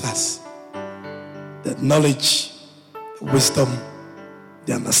towards us. The knowledge, the wisdom,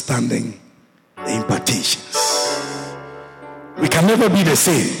 the understanding, the impartations. We can never be the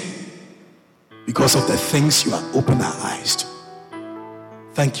same because of the things you have opened our eyes to.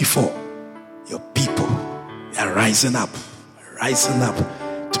 Thank you for your people. They are rising up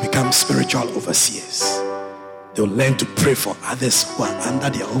to become spiritual overseers. They'll learn to pray for others who are under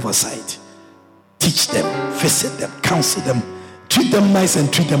their oversight. Teach them, visit them, counsel them, treat them nice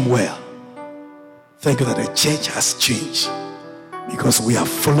and treat them well. Thank you that the church has changed because we are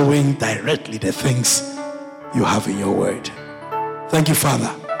following directly the things you have in your word. Thank you,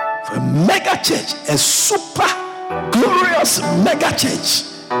 Father, for a mega church, a super glorious mega church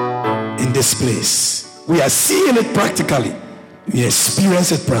in this place. We are seeing it practically. We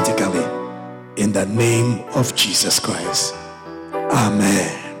experience it practically. In the name of Jesus Christ.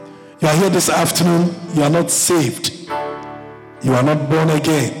 Amen. You are here this afternoon. You are not saved. You are not born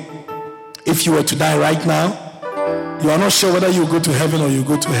again. If you were to die right now, you are not sure whether you go to heaven or you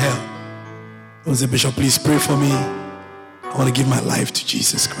go to hell. I say, Bishop, please pray for me. I want to give my life to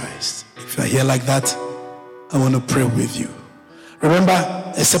Jesus Christ. If you are here like that, I want to pray with you.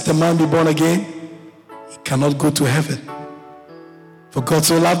 Remember, except a man be born again, he cannot go to heaven. For God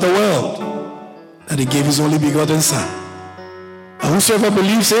so loved the world that he gave his only begotten Son. And whosoever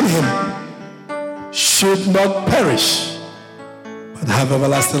believes in him should not perish, but have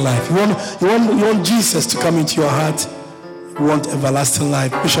everlasting life. You want Jesus to come into your heart. You want everlasting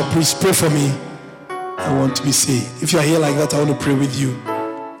life. Bishop, please pray for me. I want to be saved. If you are here like that, I want to pray with you.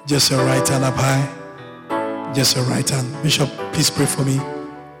 Just your right hand up high. Just your right hand. Bishop, please pray for me.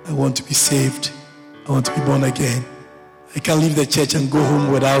 I want to be saved. I want to be born again. I can't leave the church and go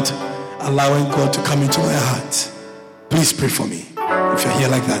home without allowing God to come into my heart. Please pray for me. If you're here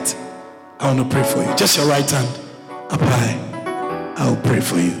like that, I want to pray for you. Just your right hand up high. I'll pray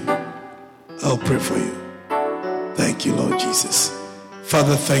for you. I'll pray for you. Thank you, Lord Jesus.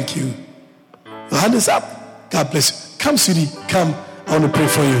 Father, thank you. Your hand is up. God bless you. Come, sweetie. Come. I want to pray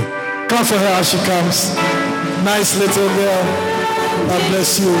for you. Clap for her as she comes. Nice little girl. God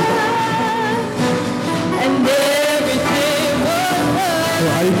bless you. And everything was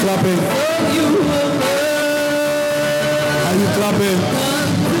are you clapping? Are you clapping?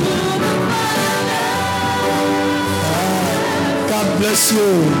 God bless you.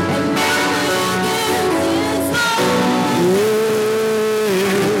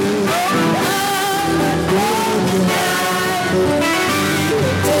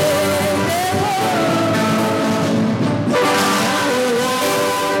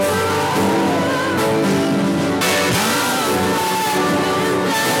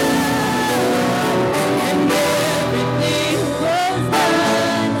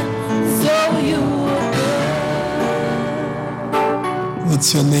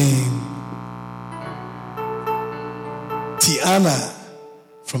 What's your name? Tiana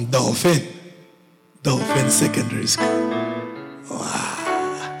from Dolphin Secondary School.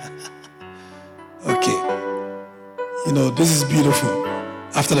 Wow. Okay. You know, this is beautiful.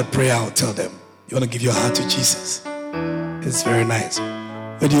 After the prayer, I'll tell them, you want to give your heart to Jesus. It's very nice.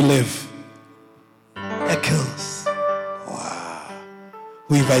 Where do you live? Eccles. Wow.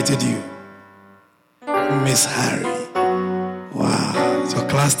 Who invited you? Miss Harry. Wow. Your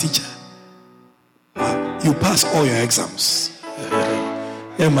class teacher. Wow. You pass all your exams.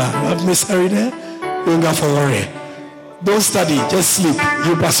 Yeah, man. You have Miss Harry there? You don't have to worry. Don't study, just sleep.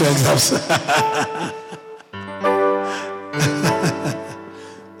 You pass your exams.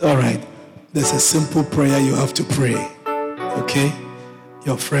 All right. There's a simple prayer you have to pray. Okay?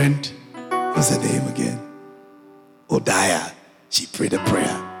 Your friend, what's her name again? Odaya. She prayed a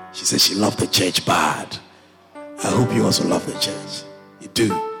prayer. She said she loved the church bad. I hope you also love the church. You do.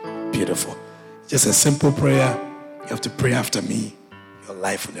 Beautiful. Just a simple prayer. You have to pray after me. Your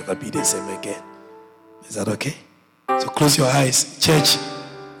life will never be the same again. Is that okay? So close your eyes. Church,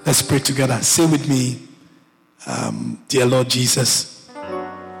 let's pray together. Say with me, dear Lord Jesus,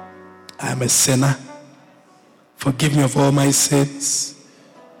 I am a sinner. Forgive me of all my sins.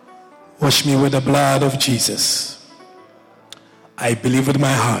 Wash me with the blood of Jesus. I believe with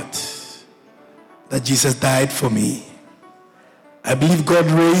my heart that Jesus died for me. I believe God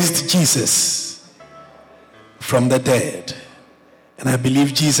raised Jesus from the dead. And I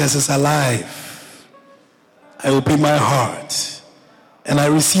believe Jesus is alive. I open my heart and I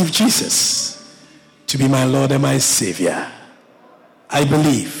receive Jesus to be my Lord and my Savior. I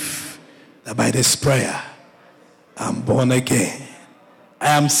believe that by this prayer, I'm born again.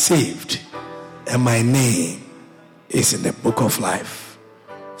 I am saved and my name is in the book of life.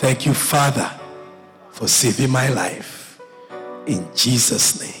 Thank you, Father, for saving my life. In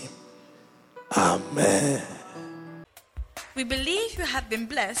Jesus' name, amen. We believe you have been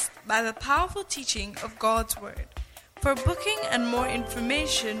blessed by the powerful teaching of God's Word. For booking and more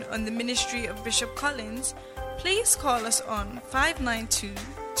information on the ministry of Bishop Collins, please call us on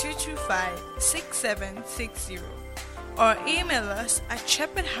 592-225-6760 or email us at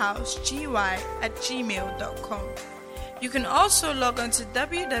shepherdhousegY@gmail.com. You can also log on to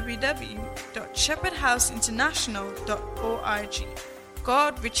www.shepherdhouseinternational.org.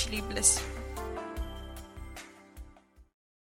 God richly bless you.